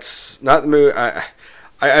that's not the movie.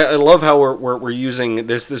 I love how we're using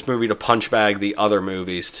this movie to punch bag the other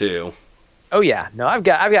movies too. Oh yeah, no, I've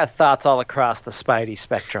got thoughts all across the Spidey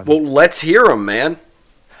spectrum. Well, let's hear them, man.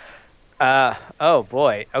 Oh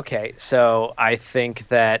boy. Okay, so I think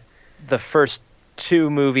that the first two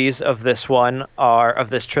movies of this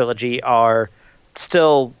trilogy are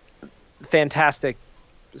still fantastic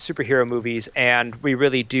superhero movies, and we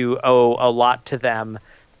really do owe a lot to them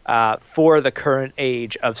for the current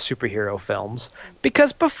age of superhero films.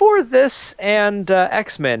 Because before this and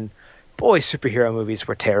X-Men, boy, superhero movies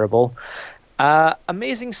were terrible.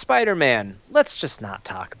 Amazing Spider-Man, let's just not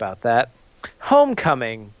talk about that.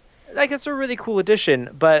 Homecoming, like, it's a really cool addition,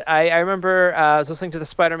 but I remember I was listening to the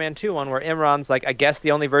Spider-Man 2 one where Imran's like, I guess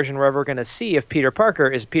the only version we're ever going to see of Peter Parker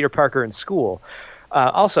is Peter Parker in school.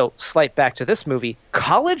 Also, slight back to this movie,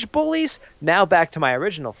 college bullies? Now back to my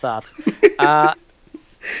original thoughts.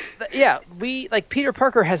 Yeah, Peter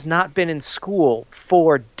Parker has not been in school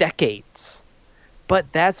for decades. But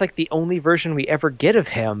that's like the only version we ever get of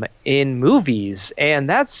him in movies. And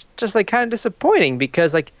that's just like kind of disappointing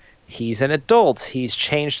because like he's an adult. He's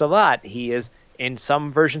changed a lot. He is, in some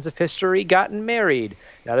versions of history, gotten married.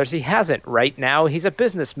 In others, he hasn't. Right now, he's a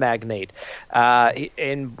business magnate.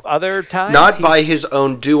 In other times... Not by his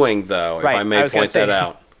own doing, though, right, if I may point that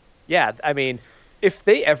out. Yeah, I mean, if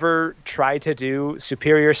they ever try to do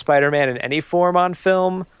Superior Spider-Man in any form on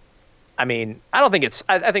film... I mean, I don't think it's...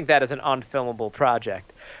 I think that is an unfilmable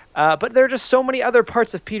project. But there are just so many other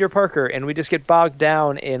parts of Peter Parker, and we just get bogged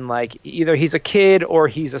down in, like, either he's a kid or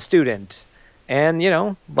he's a student. And,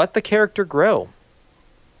 let the character grow.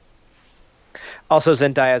 Also,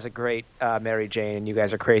 Zendaya is a great Mary Jane, and you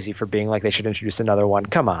guys are crazy for being like they should introduce another one.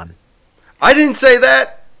 Come on. I didn't say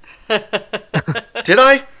that! Did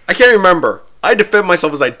I? I can't remember. I defend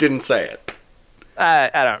myself as I didn't say it. I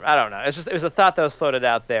don't know. It was a thought that was floated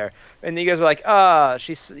out there, and you guys were like,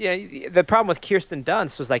 she's. The problem with Kirsten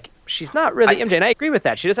Dunst was like she's not really MJ, and I agree with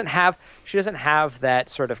that. She doesn't have that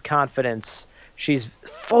sort of confidence. She's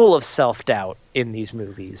full of self-doubt in these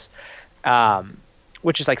movies,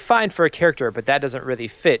 which is like fine for a character, but that doesn't really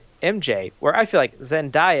fit MJ. Where I feel like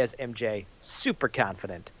Zendaya's MJ super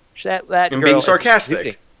confident. That and girl being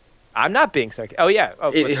sarcastic. I'm not being sarcastic. Oh yeah,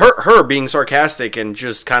 her being sarcastic and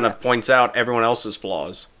just kind of points out everyone else's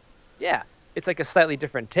flaws. Yeah, it's like a slightly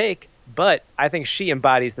different take, but I think she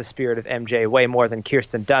embodies the spirit of MJ way more than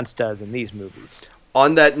Kirsten Dunst does in these movies.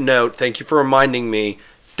 On that note, thank you for reminding me.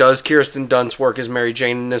 Does Kirsten Dunst work as Mary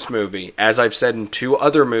Jane in this movie? As I've said in 2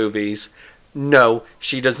 other movies, no,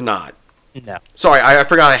 she does not. No. Sorry, I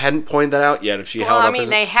forgot I hadn't pointed that out yet. If she held up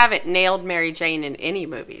they haven't nailed Mary Jane in any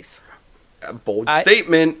movies. A bold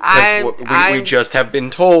statement. We just have been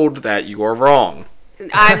told that you are wrong.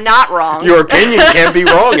 I'm not wrong. Your opinion can't be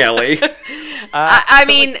wrong, Ellie.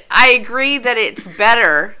 I agree that it's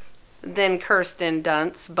better than Kirsten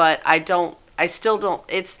Dunst, but I still don't.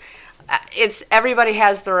 It's everybody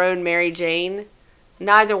has their own Mary Jane.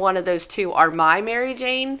 Neither one of those two are my Mary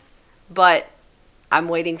Jane, but I'm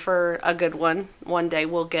waiting for a good one. One day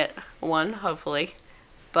we'll get one, hopefully.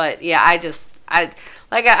 But yeah,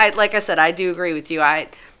 like I said, I do agree with you. I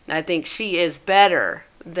think she is better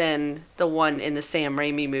than the one in the Sam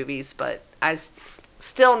Raimi movies, but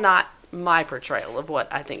still not my portrayal of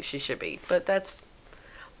what I think she should be. But that's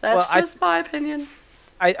just my opinion.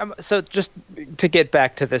 So just to get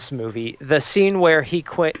back to this movie, the scene where he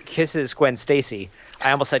kisses Gwen Stacy,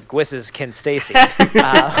 I almost said Gwisses Ken Stacy.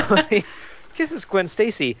 He kisses Gwen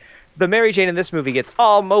Stacy. The Mary Jane in this movie gets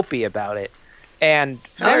all mopey about it. And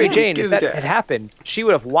Mary Jane, if that had happened, she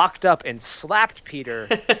would have walked up and slapped Peter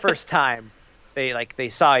the first time they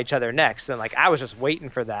saw each other next. And I was just waiting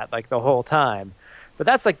for that the whole time. But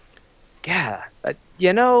that's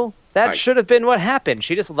that should have been what happened.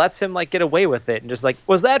 She just lets him get away with it and just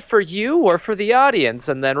was that for you or for the audience?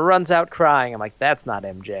 And then runs out crying. I'm like, that's not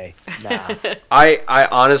MJ. Nah. I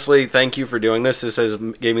honestly thank you for doing this. This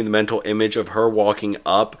gave me the mental image of her walking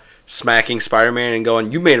up, smacking Spider-Man and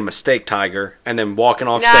going, "You made a mistake, Tiger," and then walking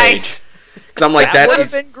off stage. Because I'm like, that would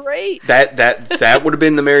have been great. That would have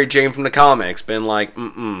been the Mary Jane from the comics. Been like,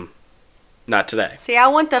 not today. See, I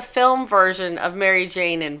want the film version of Mary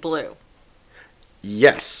Jane in blue.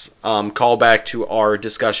 Yes. Call back to our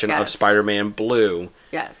discussion of Yes. Spider-Man Blue.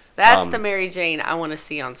 Yes, that's the Mary Jane I want to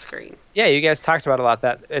see on screen. Yeah, you guys talked about a lot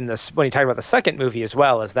that in this when you talked about the second movie as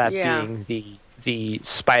well, as that Yeah. being the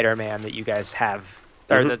Spider-Man that you guys have,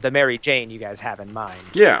 or the Mary Jane you guys have in mind.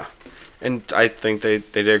 Yeah. And I think they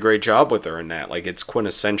did a great job with her in that. Like, it's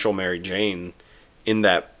quintessential Mary Jane in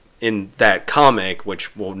that comic,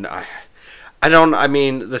 which will not... I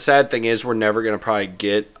mean, the sad thing is we're never going to probably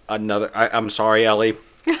get another... I'm sorry, Ellie.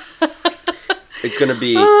 It's going to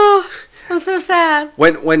be... Oh, I'm so sad.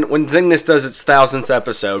 When Zingness does its 1000th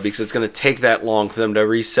episode, because it's going to take that long for them to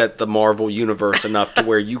reset the Marvel Universe enough to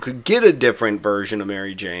where you could get a different version of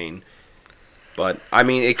Mary Jane. But, I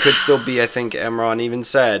mean, it could still be, I think Emron even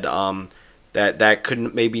said, that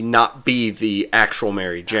could maybe not be the actual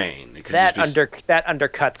Mary Jane. It could That just be... that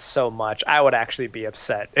undercuts so much. I would actually be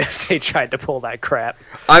upset if they tried to pull that crap.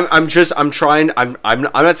 I'm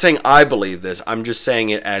not saying I believe this. I'm just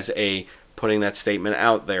saying it as a putting that statement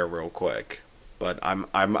out there real quick. But I'm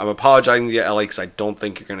apologizing to you, Ellie, because I don't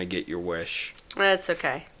think you're gonna get your wish. That's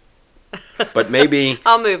okay. But maybe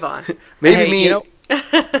I'll move on. maybe Hey, me. you know,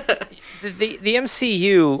 the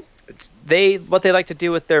MCU, what they like to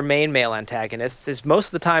do with their main male antagonists is most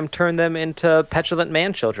of the time turn them into petulant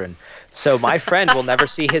man-children. So my friend will never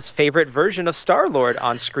see his favorite version of Star-Lord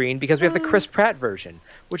on screen because we have the Chris Pratt version,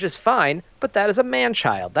 which is fine, but that is a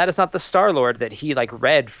man-child. That is not the Star-Lord that he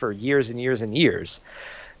read for years and years and years.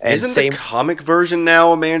 And Isn't the comic version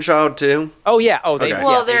now a man-child too? Oh yeah. Oh, they. Okay.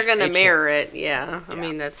 Well, yeah, they're going to they mirror it. Yeah. I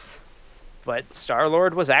mean, that's... But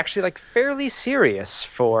Star-Lord was actually fairly serious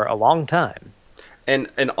for a long time. And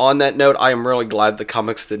on that note, I am really glad the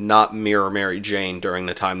comics did not mirror Mary Jane during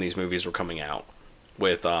the time these movies were coming out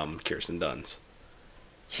with Kirsten Dunst.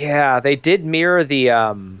 Yeah, they did mirror the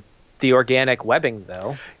organic webbing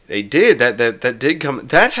though. They did. That did come.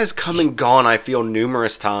 That has come and gone, I feel,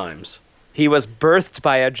 numerous times. He was birthed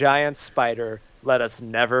by a giant spider. Let us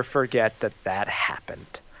never forget that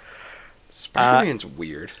happened. Spider-Man's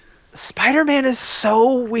weird. Spider-Man is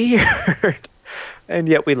so weird, and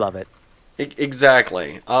yet we love it.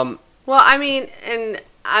 Exactly. Well, I mean, and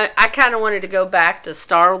I kind of wanted to go back to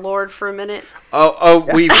Star-Lord for a minute.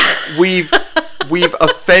 We've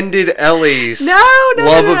offended Ellie's No,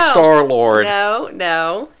 love of Star-Lord.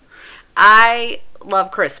 No. I love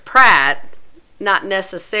Chris Pratt, not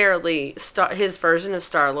necessarily his version of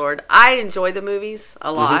Star-Lord. I enjoy the movies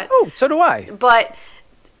a lot. Oh, so do I. But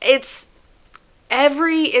it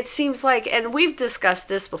seems like, and we've discussed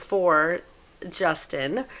this before,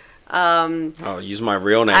 Justin. Use my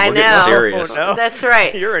real name. I We're getting know. serious. No. That's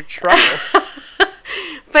right. You're in trouble.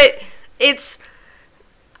 But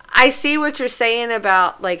I see what you're saying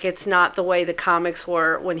about, it's not the way the comics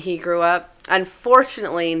were when he grew up.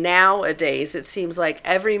 Unfortunately, nowadays, it seems like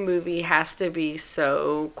every movie has to be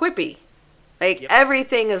so quippy.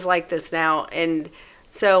 Everything is like this now. And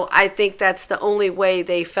so I think that's the only way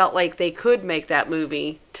they felt like they could make that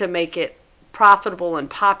movie to make it profitable and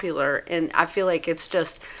popular. And I feel like it's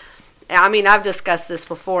just... I mean, I've discussed this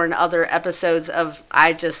before in other episodes of...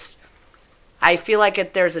 I feel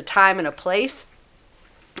like there's a time and a place,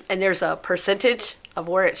 and there's a percentage of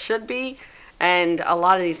where it should be, and a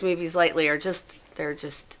lot of these movies lately they're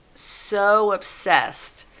just so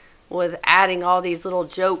obsessed with adding all these little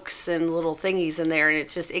jokes and little thingies in there, and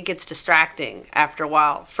it gets distracting after a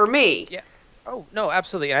while for me. Yeah. Oh no,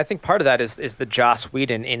 absolutely. And I think part of that is the Joss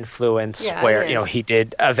Whedon influence, Yeah, where it is. he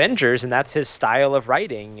did Avengers, and that's his style of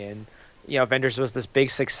writing, and Avengers was this big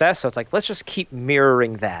success, so it's like, let's just keep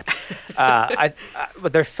mirroring that.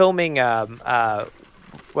 But they're filming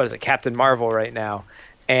what is it, Captain Marvel right now,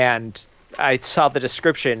 and I saw the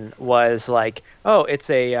description was like, oh, it's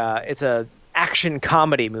a action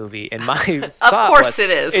comedy movie, and my thought course was, it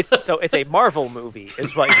is. It's a Marvel movie,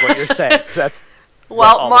 is what you're saying. 'Cause that's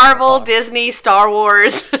Well, all the Marvel, time. Disney, Star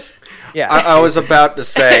Wars, Yeah. I was about to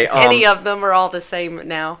say... any of them are all the same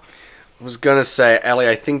now. I was going to say, Ellie,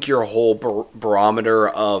 I think your whole barometer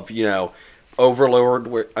of,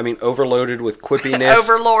 overloaded with quippiness...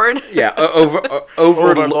 Overlord. Yeah,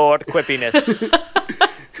 Overlord quippiness.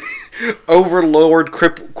 Overlord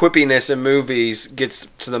quippiness in movies gets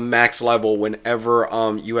to the max level whenever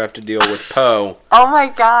you have to deal with Poe. Oh my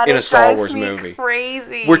God! In a it Star drives Wars me movie.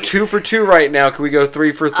 Crazy. We're 2 for 2 right now. Can we go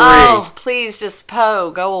 3 for 3? Oh, please, just Poe,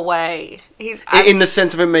 go away. In the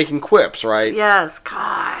sense of him making quips, right? Yes,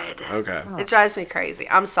 God. Okay. It drives me crazy.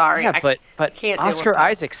 I'm sorry. Yeah, but can't deal with Oscar that.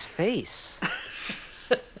 Isaac's face.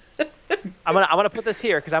 I'm gonna put this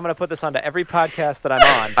here because I'm gonna put this onto every podcast that I'm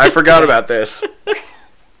on. I forgot about this.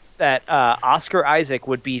 That Oscar Isaac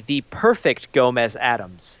would be the perfect Gomez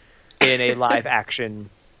Addams in a live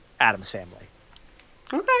action Addams Family.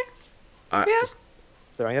 Okay. I, Yeah. Just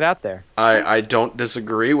throwing it out there. I don't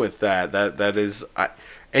disagree with that. That is,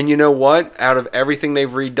 and you know what? Out of everything they've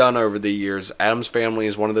redone over the years, Addams Family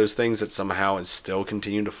is one of those things that somehow is still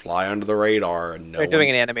continuing to fly under the radar. And They're doing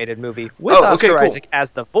an animated movie with okay, Oscar cool. Isaac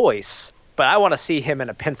as the voice, but I want to see him in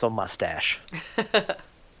a pencil mustache.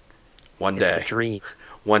 One It's a day, dream.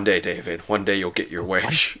 one day, David. One day you'll get your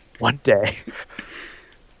wish. One day.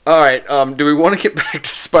 All right. Do we want to get back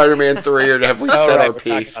to Spider-Man 3, or have we All said right, our we're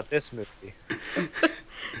talking piece? about this movie.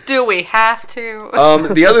 Do we have to?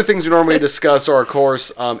 The other things we normally discuss are, of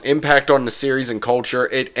course, impact on the series and culture.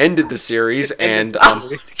 It ended the series, and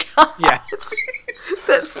Yeah,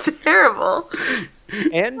 That's terrible.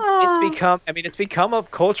 and it's become a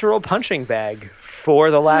cultural punching bag for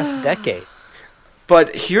the last decade.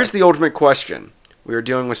 but here's the ultimate question: we are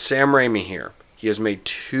dealing with Sam Raimi here. He has made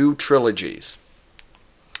 2 trilogies.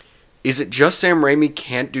 Is it just Sam Raimi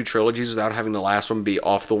can't do trilogies without having the last one be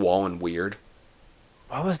off the wall and weird?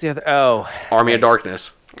 What was the other? Oh, Army of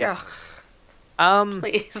Darkness. Ugh,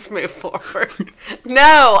 please move forward.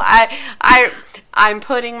 No, I'm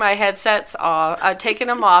putting my headsets off. I'm taking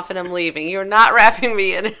them off and I'm leaving. You're not wrapping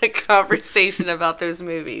me in a conversation about those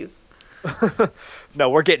movies. No,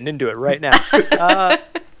 we're getting into it right now.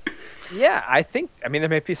 Yeah, I mean, there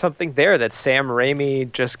may be something there that Sam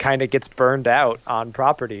Raimi just kind of gets burned out on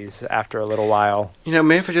properties after a little while. You know,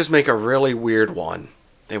 maybe if I just make a really weird one,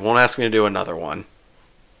 they won't ask me to do another one.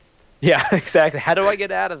 Yeah, exactly. How do I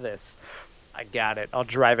get out of this? I got it. I'll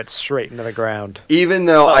drive it straight into the ground. Even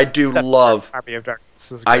though I do Except love, for Army of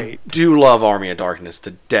Darkness is great. I do love Army of Darkness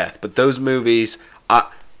to death, but those movies,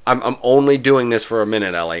 I'm only doing this for a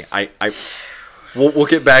minute, Ellie. We'll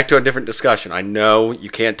get back to a different discussion. I know you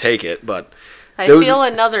can't take it, but I feel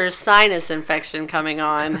another sinus infection coming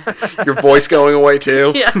on. your voice going away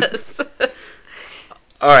too. Yes.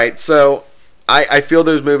 All right, so I feel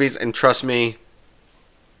those movies, and trust me,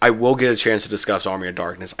 I will get a chance to discuss Army of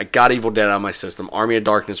Darkness. I got Evil Dead out of my system. Army of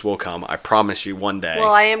Darkness will come. I promise you one day.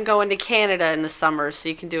 Well, I am going to Canada in the summer, so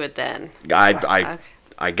you can do it then. I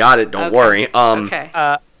got it. Don't Okay. worry.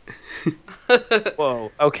 Okay.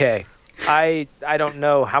 Whoa, okay. I don't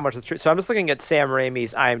know how much the truth. So I'm just looking at Sam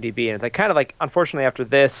Raimi's IMDb, and it's like kind of like, unfortunately, after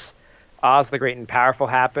this, Oz the Great and Powerful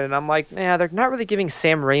happened, and I'm like, yeah, they're not really giving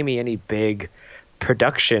Sam Raimi any big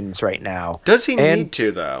productions right now. Does he need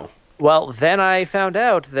to, though? Well, then I found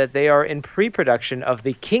out that they are in pre-production of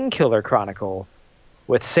the King Killer Chronicle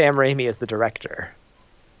with Sam Raimi as the director.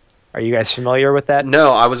 Are you guys familiar with that?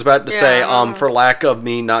 No, I was about to say, Yeah. for lack of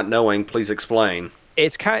me not knowing, please explain.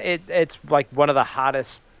 It's it's like one of the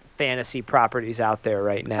hottest fantasy properties out there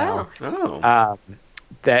right now. Oh.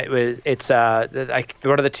 It's like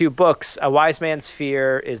one of the 2 books. A Wise Man's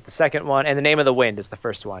Fear is the second one, and The Name of the Wind is the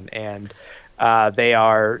first one. And they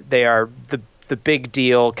are the big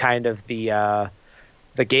deal, kind of the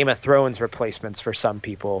Game of Thrones replacements for some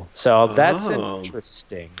people. So that's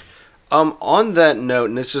interesting. On that note,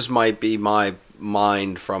 and this just might be my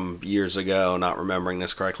mind from years ago, not remembering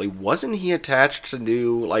this correctly, wasn't he attached to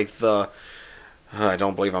do like the? I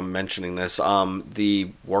don't believe I'm mentioning this.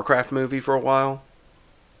 The Warcraft movie for a while.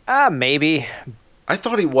 Maybe. I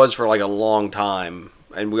thought he was for like a long time,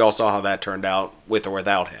 and we all saw how that turned out with or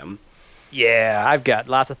without him. Yeah, I've got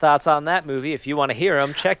lots of thoughts on that movie. If you want to hear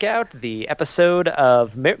them, check out the episode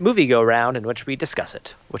of Movie Go Round in which we discuss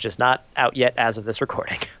it, which is not out yet as of this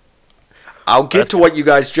recording. I'll get to what you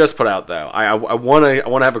guys just put out, though. I want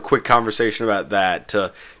to have a quick conversation about that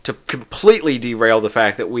to completely derail the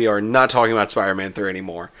fact that we are not talking about Spider-Man 3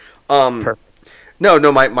 anymore. Perfect. No.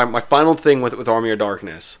 My final thing with Army of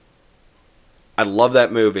Darkness. I love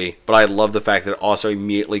that movie, but I love the fact that it also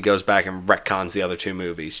immediately goes back and retcons the other 2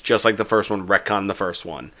 movies, just like the first one retconned the first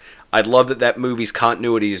one. I love that movie's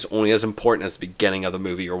continuity is only as important as the beginning of the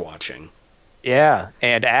movie you're watching. Yeah,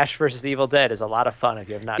 and Ash vs. the Evil Dead is a lot of fun if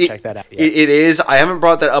you have not checked that out yet. It is. I haven't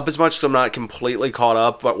brought that up as much because I'm not completely caught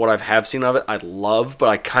up, but what I have seen of it, I love, but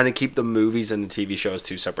I kind of keep the movies and the TV show as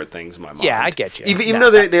 2 separate things in my mind. Yeah, I get you. Even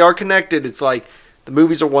though they are connected, it's like the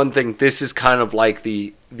movies are one thing. This is kind of like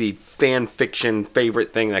the fan fiction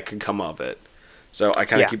favorite thing that could come of it. So I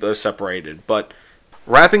kind of keep those separated. But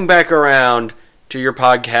wrapping back around to your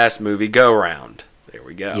podcast movie Go Round. There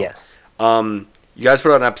we go. Yes. You guys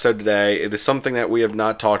put out an episode today. It is something that we have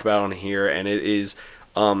not talked about on here, and it is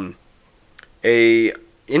a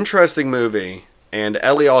interesting movie. And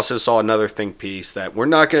Ellie also saw another think piece that we're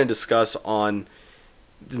not going to discuss on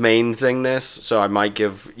the main Zingness, so I might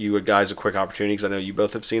give you guys a quick opportunity because I know you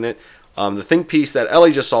both have seen it. The think piece that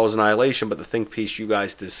Ellie just saw was Annihilation, but the think piece you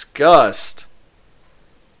guys discussed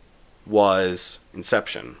was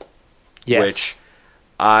Inception. Yes. Which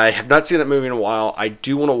I have not seen that movie in a while. I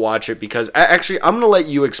do want to watch it because actually I'm going to let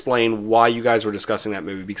you explain why you guys were discussing that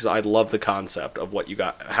movie because I love the concept of what you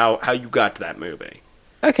got, how you got to that movie.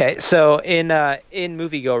 Okay, so in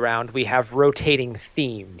Movie Go Round we have rotating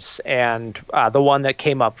themes, and the one that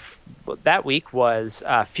came up that week was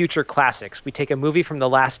future classics. We take a movie from the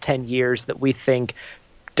last 10 years that we think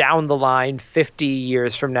down the line, 50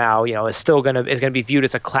 years from now, is gonna be viewed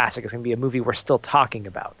as a classic. It's gonna be a movie we're still talking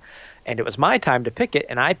about. And it was my time to pick it,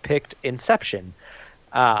 and I picked Inception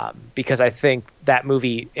because I think that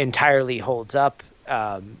movie entirely holds up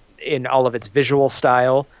in all of its visual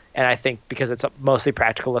style, and I think because it's mostly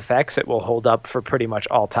practical effects, it will hold up for pretty much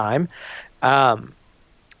all time.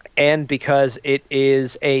 And because it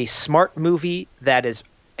is a smart movie that is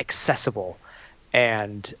accessible,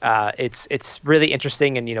 and it's really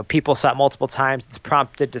interesting, and people saw it multiple times. It's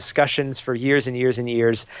prompted discussions for years and years and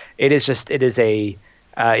years. It's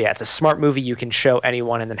a smart movie you can show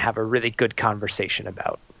anyone and then have a really good conversation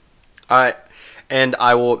about. I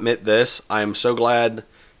will admit this. I am so glad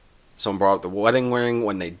someone brought up the wedding ring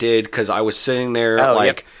when they did, because I was sitting there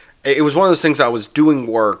It was one of those things. I was doing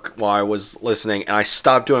work while I was listening, and I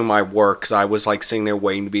stopped doing my work because I was sitting there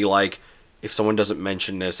waiting to be if someone doesn't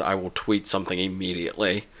mention this, I will tweet something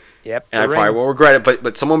immediately. Yep. And I probably will regret it,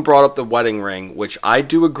 but someone brought up the wedding ring, which I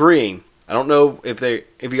do agree. I don't know if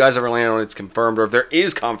you guys ever landed on it's confirmed or if there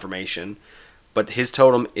is confirmation, but his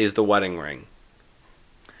totem is the wedding ring.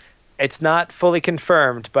 It's not fully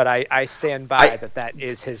confirmed, but I stand by that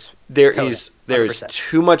is his there totem, is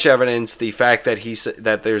too much evidence. The fact that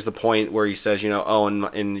that there's the point where he says,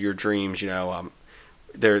 in your dreams,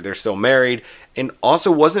 they're still married, and also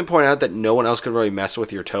wasn't pointed out that no one else could really mess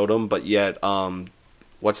with your totem, but yet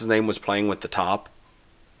what's his name was playing with the top.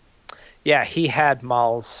 Yeah, he had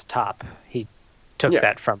Mal's top. He took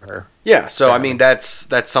that from her. Yeah, so I mean that's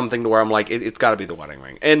something to where I'm it's got to be the wedding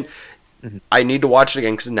ring, and I need to watch it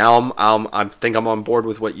again because now I think I'm on board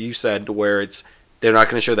with what you said, to where they're not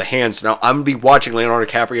going to show the hands. Now I'm gonna be watching Leonardo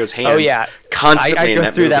DiCaprio's hands. Oh yeah, constantly. I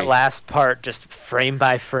go through movie. that last part just frame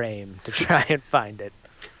by frame to try and find it.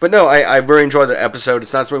 But no, I very enjoyed the episode.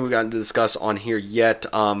 It's not something we've gotten to discuss on here yet.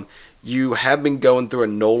 You have been going through a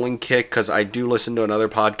Nolan kick because I do listen to another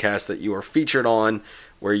podcast that you are featured on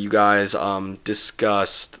where you guys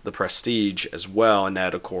discussed The Prestige as well, and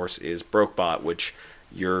that, of course, is Brokebot, which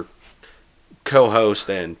your co-host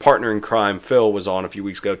and partner in crime, Phil, was on a few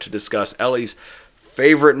weeks ago to discuss Ellie's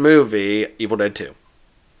favorite movie, Evil Dead 2.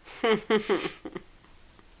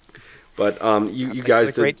 But you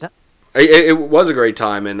guys did... It was a great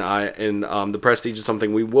time, and The Prestige is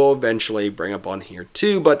something we will eventually bring up on here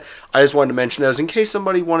too. But I just wanted to mention those in case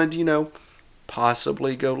somebody wanted to,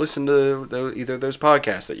 possibly go listen to either of those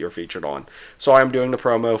podcasts that you're featured on. So I'm doing the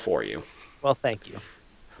promo for you. Well, thank you.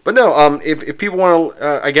 But no, if people want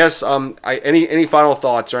to, I guess, any final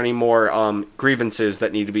thoughts or any more grievances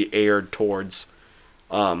that need to be aired towards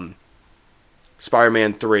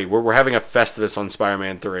Spider-Man 3. We're having a Festivus on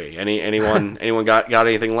Spider-Man 3. Anyone got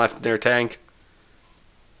anything left in their tank?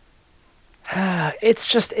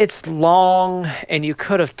 It's long, and you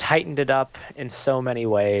could have tightened it up in so many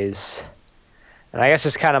ways. And I guess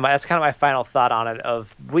that's kind of my final thought on it.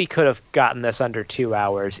 Of we could have gotten this under 2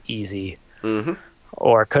 hours easy,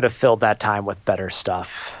 or could have filled that time with better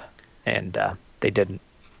stuff, and they didn't.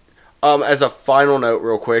 As a final note,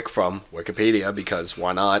 real quick from Wikipedia, because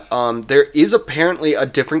why not? There is apparently a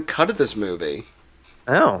different cut of this movie.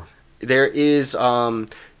 Oh, there is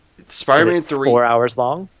Spider-Man 3 4 hours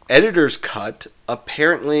long. Editor's cut.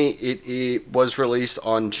 Apparently, it was released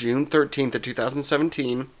on June 13th of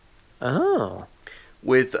 2017. Oh.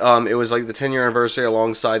 With it was the 10-year anniversary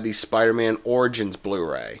alongside the Spider-Man Origins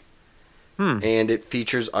Blu-ray. And it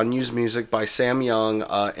features unused music by Sam Young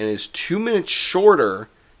and is 2 minutes shorter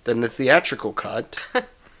than the theatrical cut.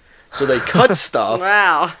 So they cut stuff.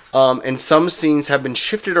 Wow. And some scenes have been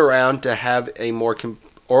shifted around to have a more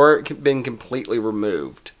or been completely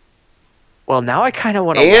removed. Well, now I kind of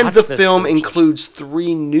want to watch And the this film version. includes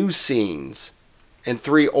 3 new scenes and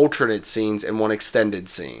 3 alternate scenes and 1 extended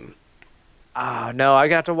scene. Oh, no, I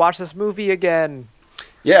got to watch this movie again.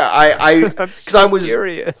 Yeah, I'm so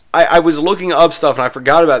curious. I was looking up stuff and I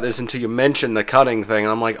forgot about this until you mentioned the cutting thing,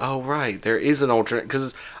 and I'm like, oh right, there is an alternate,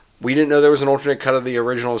 because we didn't know there was an alternate cut of the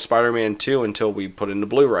original Spider-Man 2 until we put in the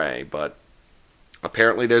Blu-ray, but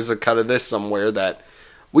apparently there's a cut of this somewhere that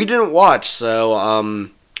we didn't watch, so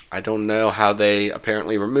I don't know how they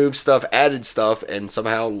apparently removed stuff, added stuff, and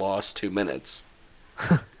somehow lost 2 minutes.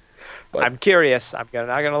 But, I'm curious. I'm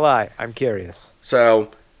not gonna lie. I'm curious.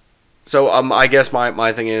 So I guess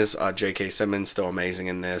my thing is J.K. Simmons still amazing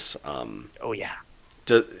in this. Oh yeah.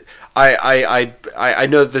 I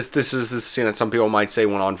know this is the scene that some people might say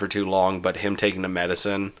went on for too long, but him taking the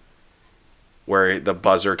medicine, where the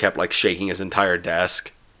buzzer kept like shaking his entire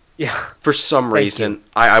desk. Yeah. For some reason,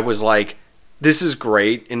 I was like, this is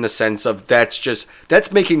great in the sense of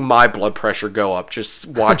that's making my blood pressure go up just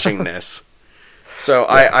watching this. So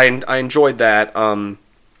yeah. I enjoyed that.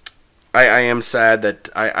 I am sad that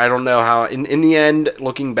I don't know how in the end,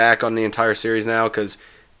 looking back on the entire series now, because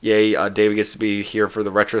David gets to be here for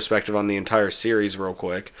the retrospective on the entire series real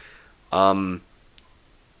quick. I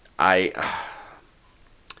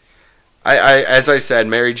as I said,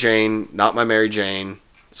 Mary Jane, not my Mary Jane.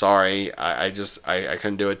 Sorry, I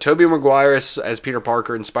couldn't do it. Tobey Maguire as Peter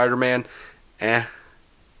Parker and Spider-Man,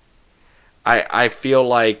 I feel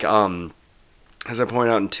like, as I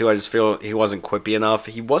pointed out in 2, I just feel he wasn't quippy enough.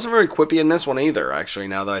 He wasn't very quippy in this one either, actually,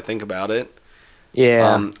 now that I think about it.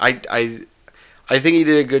 Yeah. I think he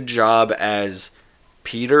did a good job as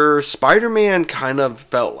Peter. Spider-Man kind of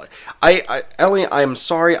felt like... Ellie, I'm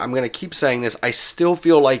sorry, I'm going to keep saying this. I still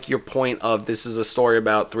feel like your point of this is a story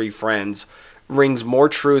about 3 friends rings more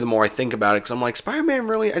true the more I think about it. Because I'm like, Spider-Man,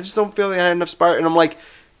 really? I just don't feel like I had enough Spider... And I'm like,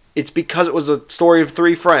 it's because it was a story of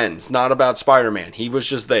 3 friends, not about Spider-Man. He was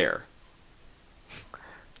just there.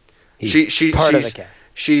 She's part of the cast.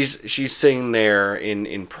 She's sitting there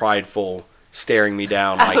in prideful, staring me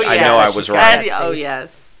down like, yes. I know I was right.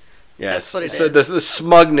 Yes. Yes. That's what it so is. The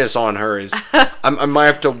smugness on her is... I might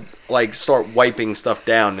have to like start wiping stuff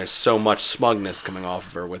down. There's so much smugness coming off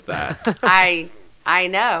of her with that. I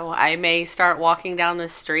know. I may start walking down the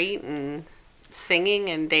street and singing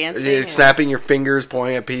and dancing. You're snapping your fingers,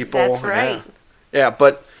 pointing at people. That's right. Yeah,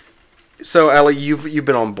 but... So, Ellie, you've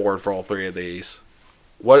been on board for all 3 of these.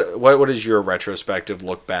 What is your retrospective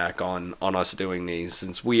look back on us doing these,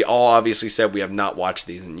 since we all obviously said we have not watched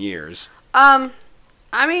these in years? I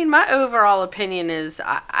mean, my overall opinion is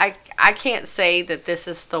I can't say that this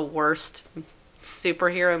is the worst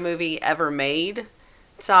superhero movie ever made.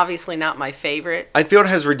 It's obviously not my favorite. I feel it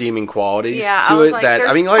has redeeming qualities Yeah, to I was it. like, That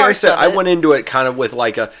I mean, like I parts said, of I it. went into it kind of with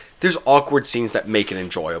like there's awkward scenes that make it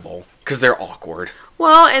enjoyable because they're awkward.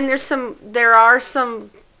 Well, and there are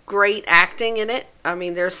some great acting in it. I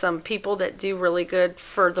mean, there's some people that do really good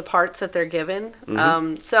for the parts that they're given.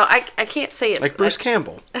 Mm-hmm. So I can't say it's Like Bruce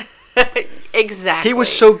Campbell. Exactly. He was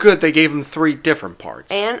so good they gave him 3 different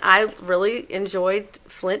parts. And I really enjoyed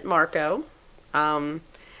Flint Marko. And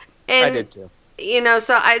I did too. You know,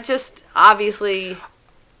 so I just obviously...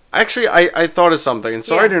 Actually, I thought of something, and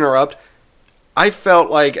sorry to interrupt. I felt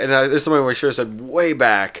like, and this is something I should have said way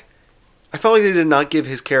back, I felt like they did not give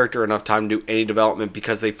his character enough time to do any development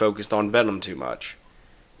because they focused on Venom too much.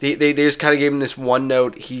 They just kind of gave him this one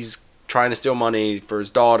note, he's trying to steal money for his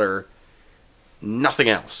daughter. Nothing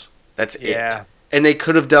else. That's it. And they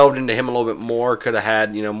could have delved into him a little bit more, could have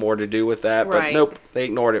had, more to do with that, but nope, they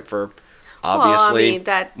ignored it for... Obviously,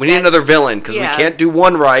 we need another villain because we can't do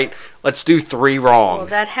 1 right. Let's do 3 wrong.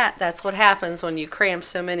 Well, that's what happens when you cram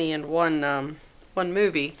so many in one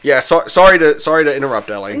movie. Yeah, sorry to interrupt,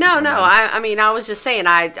 Ellie. No. I mean, I was just saying,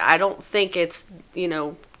 I don't think it's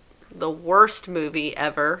the worst movie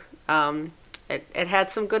ever. It had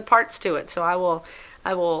some good parts to it, so I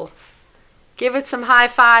will give it some high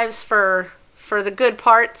fives for the good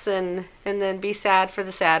parts and then be sad for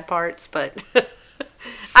the sad parts, but.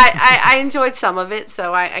 I enjoyed some of it,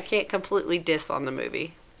 so I can't completely diss on the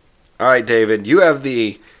movie. All right, David, you have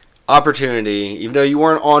the opportunity, even though you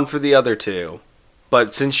weren't on for the other 2,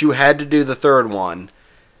 but since you had to do the 3rd one,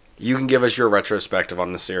 you can give us your retrospective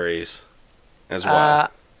on the series as well.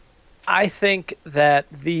 I think that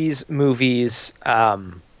these movies,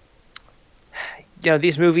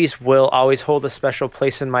 these movies will always hold a special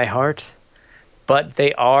place in my heart. But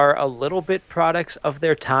they are a little bit products of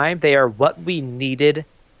their time. They are what we needed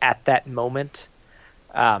at that moment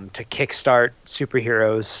to kickstart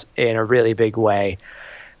superheroes in a really big way.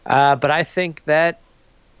 But I think that,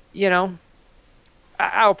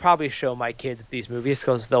 I'll probably show my kids these movies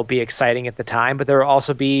because they'll be exciting at the time. But there will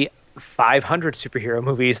also be 500 superhero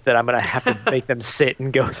movies that I'm going to have to make them sit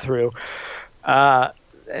and go through.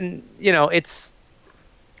 And,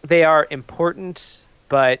 they are important,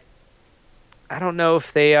 but... I don't know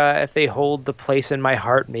if they hold the place in my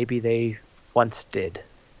heart. Maybe they once did,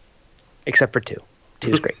 except for 2.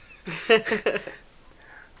 2 is great.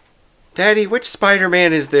 Daddy, which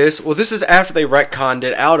Spider-Man is this? Well, this is after they retconned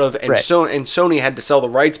it out of, and right. Sony had to sell the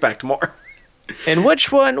rights back to more. And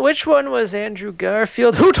which one was Andrew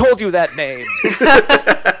Garfield? Who told you that name?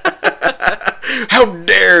 How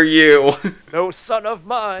dare you? No son of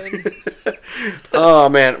mine. Oh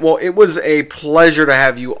man, well, it was a pleasure to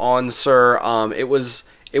have you on, sir. It was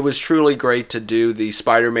it was truly great to do the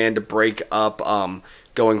Spider-Man to break up,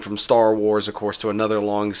 going from Star Wars, of course, to another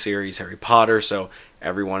long series, Harry Potter. So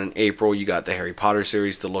everyone in April, you got the Harry Potter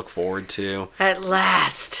series to look forward to. At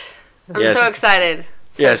last. I'm Yes. so excited.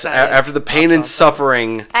 So Yes, excited. after the pain and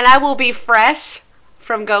suffering. And I will be fresh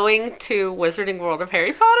from going to Wizarding World of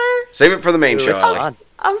Harry Potter. Save it for the main Ooh, show, it's Ellie. fun.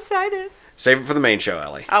 I'm excited. Save it for the main show,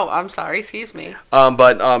 Ellie. Oh, I'm sorry. Excuse me.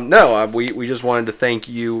 We just wanted to thank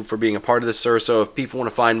you for being a part of this, sir. So if people want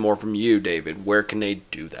to find more from you, David, where can they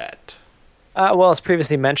do that? Well, as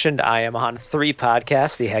previously mentioned, I am on 3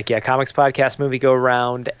 podcasts, the Heck Yeah Comics Podcast, Movie Go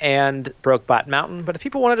Round, and Brokebot Mountain. But if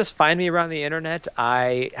people want to just find me around the internet,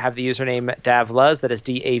 I have the username Davluz, that is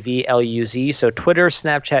DAVLUZ. So Twitter,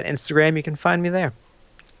 Snapchat, Instagram, you can find me there.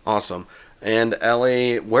 Awesome. And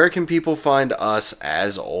Ellie, where can people find us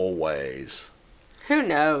as always? Who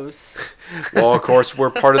knows? Well, of course, we're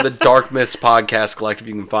part of the Dark Myths Podcast Collective.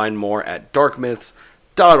 You can find more at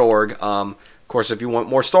darkmyths.org. Of course, if you want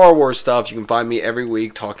more Star Wars stuff, you can find me every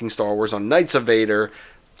week talking Star Wars on Knights of Vader.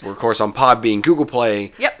 We're, of course, on Podbean, Google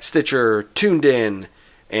Play, Yep. Stitcher, Tuned In,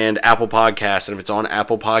 and Apple Podcasts. And if it's on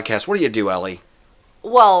Apple Podcasts, what do you do, Ellie?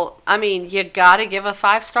 Well, I mean, you gotta give a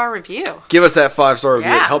 5-star review. Give us that 5-star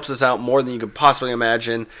review. It Yeah. helps us out more than you could possibly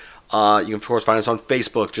imagine. You can, of course, find us on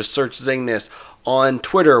Facebook. Just search Zingness. On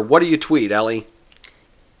Twitter, what do you tweet, Ellie?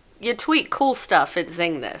 You tweet cool stuff at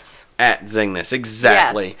Zingness. At Zingness,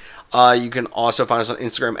 exactly. Yes. You can also find us on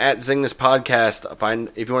Instagram at Zingness Podcast.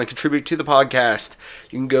 If you want to contribute to the podcast,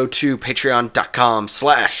 you can go to patreon.com/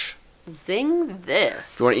 Zing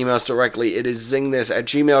this. If you want to email us directly, it is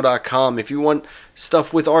zingthis@gmail.com. If you want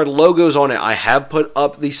stuff with our logos on it, I have put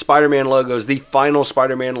up the Spider-Man logos. The final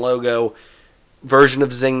Spider-Man logo version of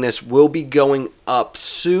Zingness will be going up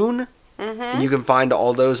soon. And you can find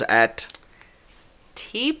all those at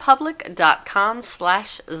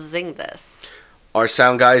tpublic.com/zingthis. our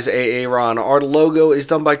sound guys, AA Ron. Our logo is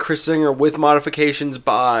done by Chris Singer with modifications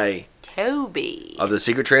by Toby. of the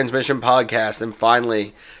Secret Transmission Podcast. And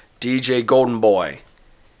finally, DJ Golden Boy.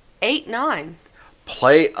 8-9.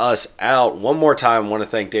 Play us out. One more time, I want to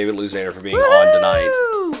thank David Luzader for being on tonight.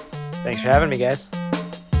 Woo! Thanks for having me, guys.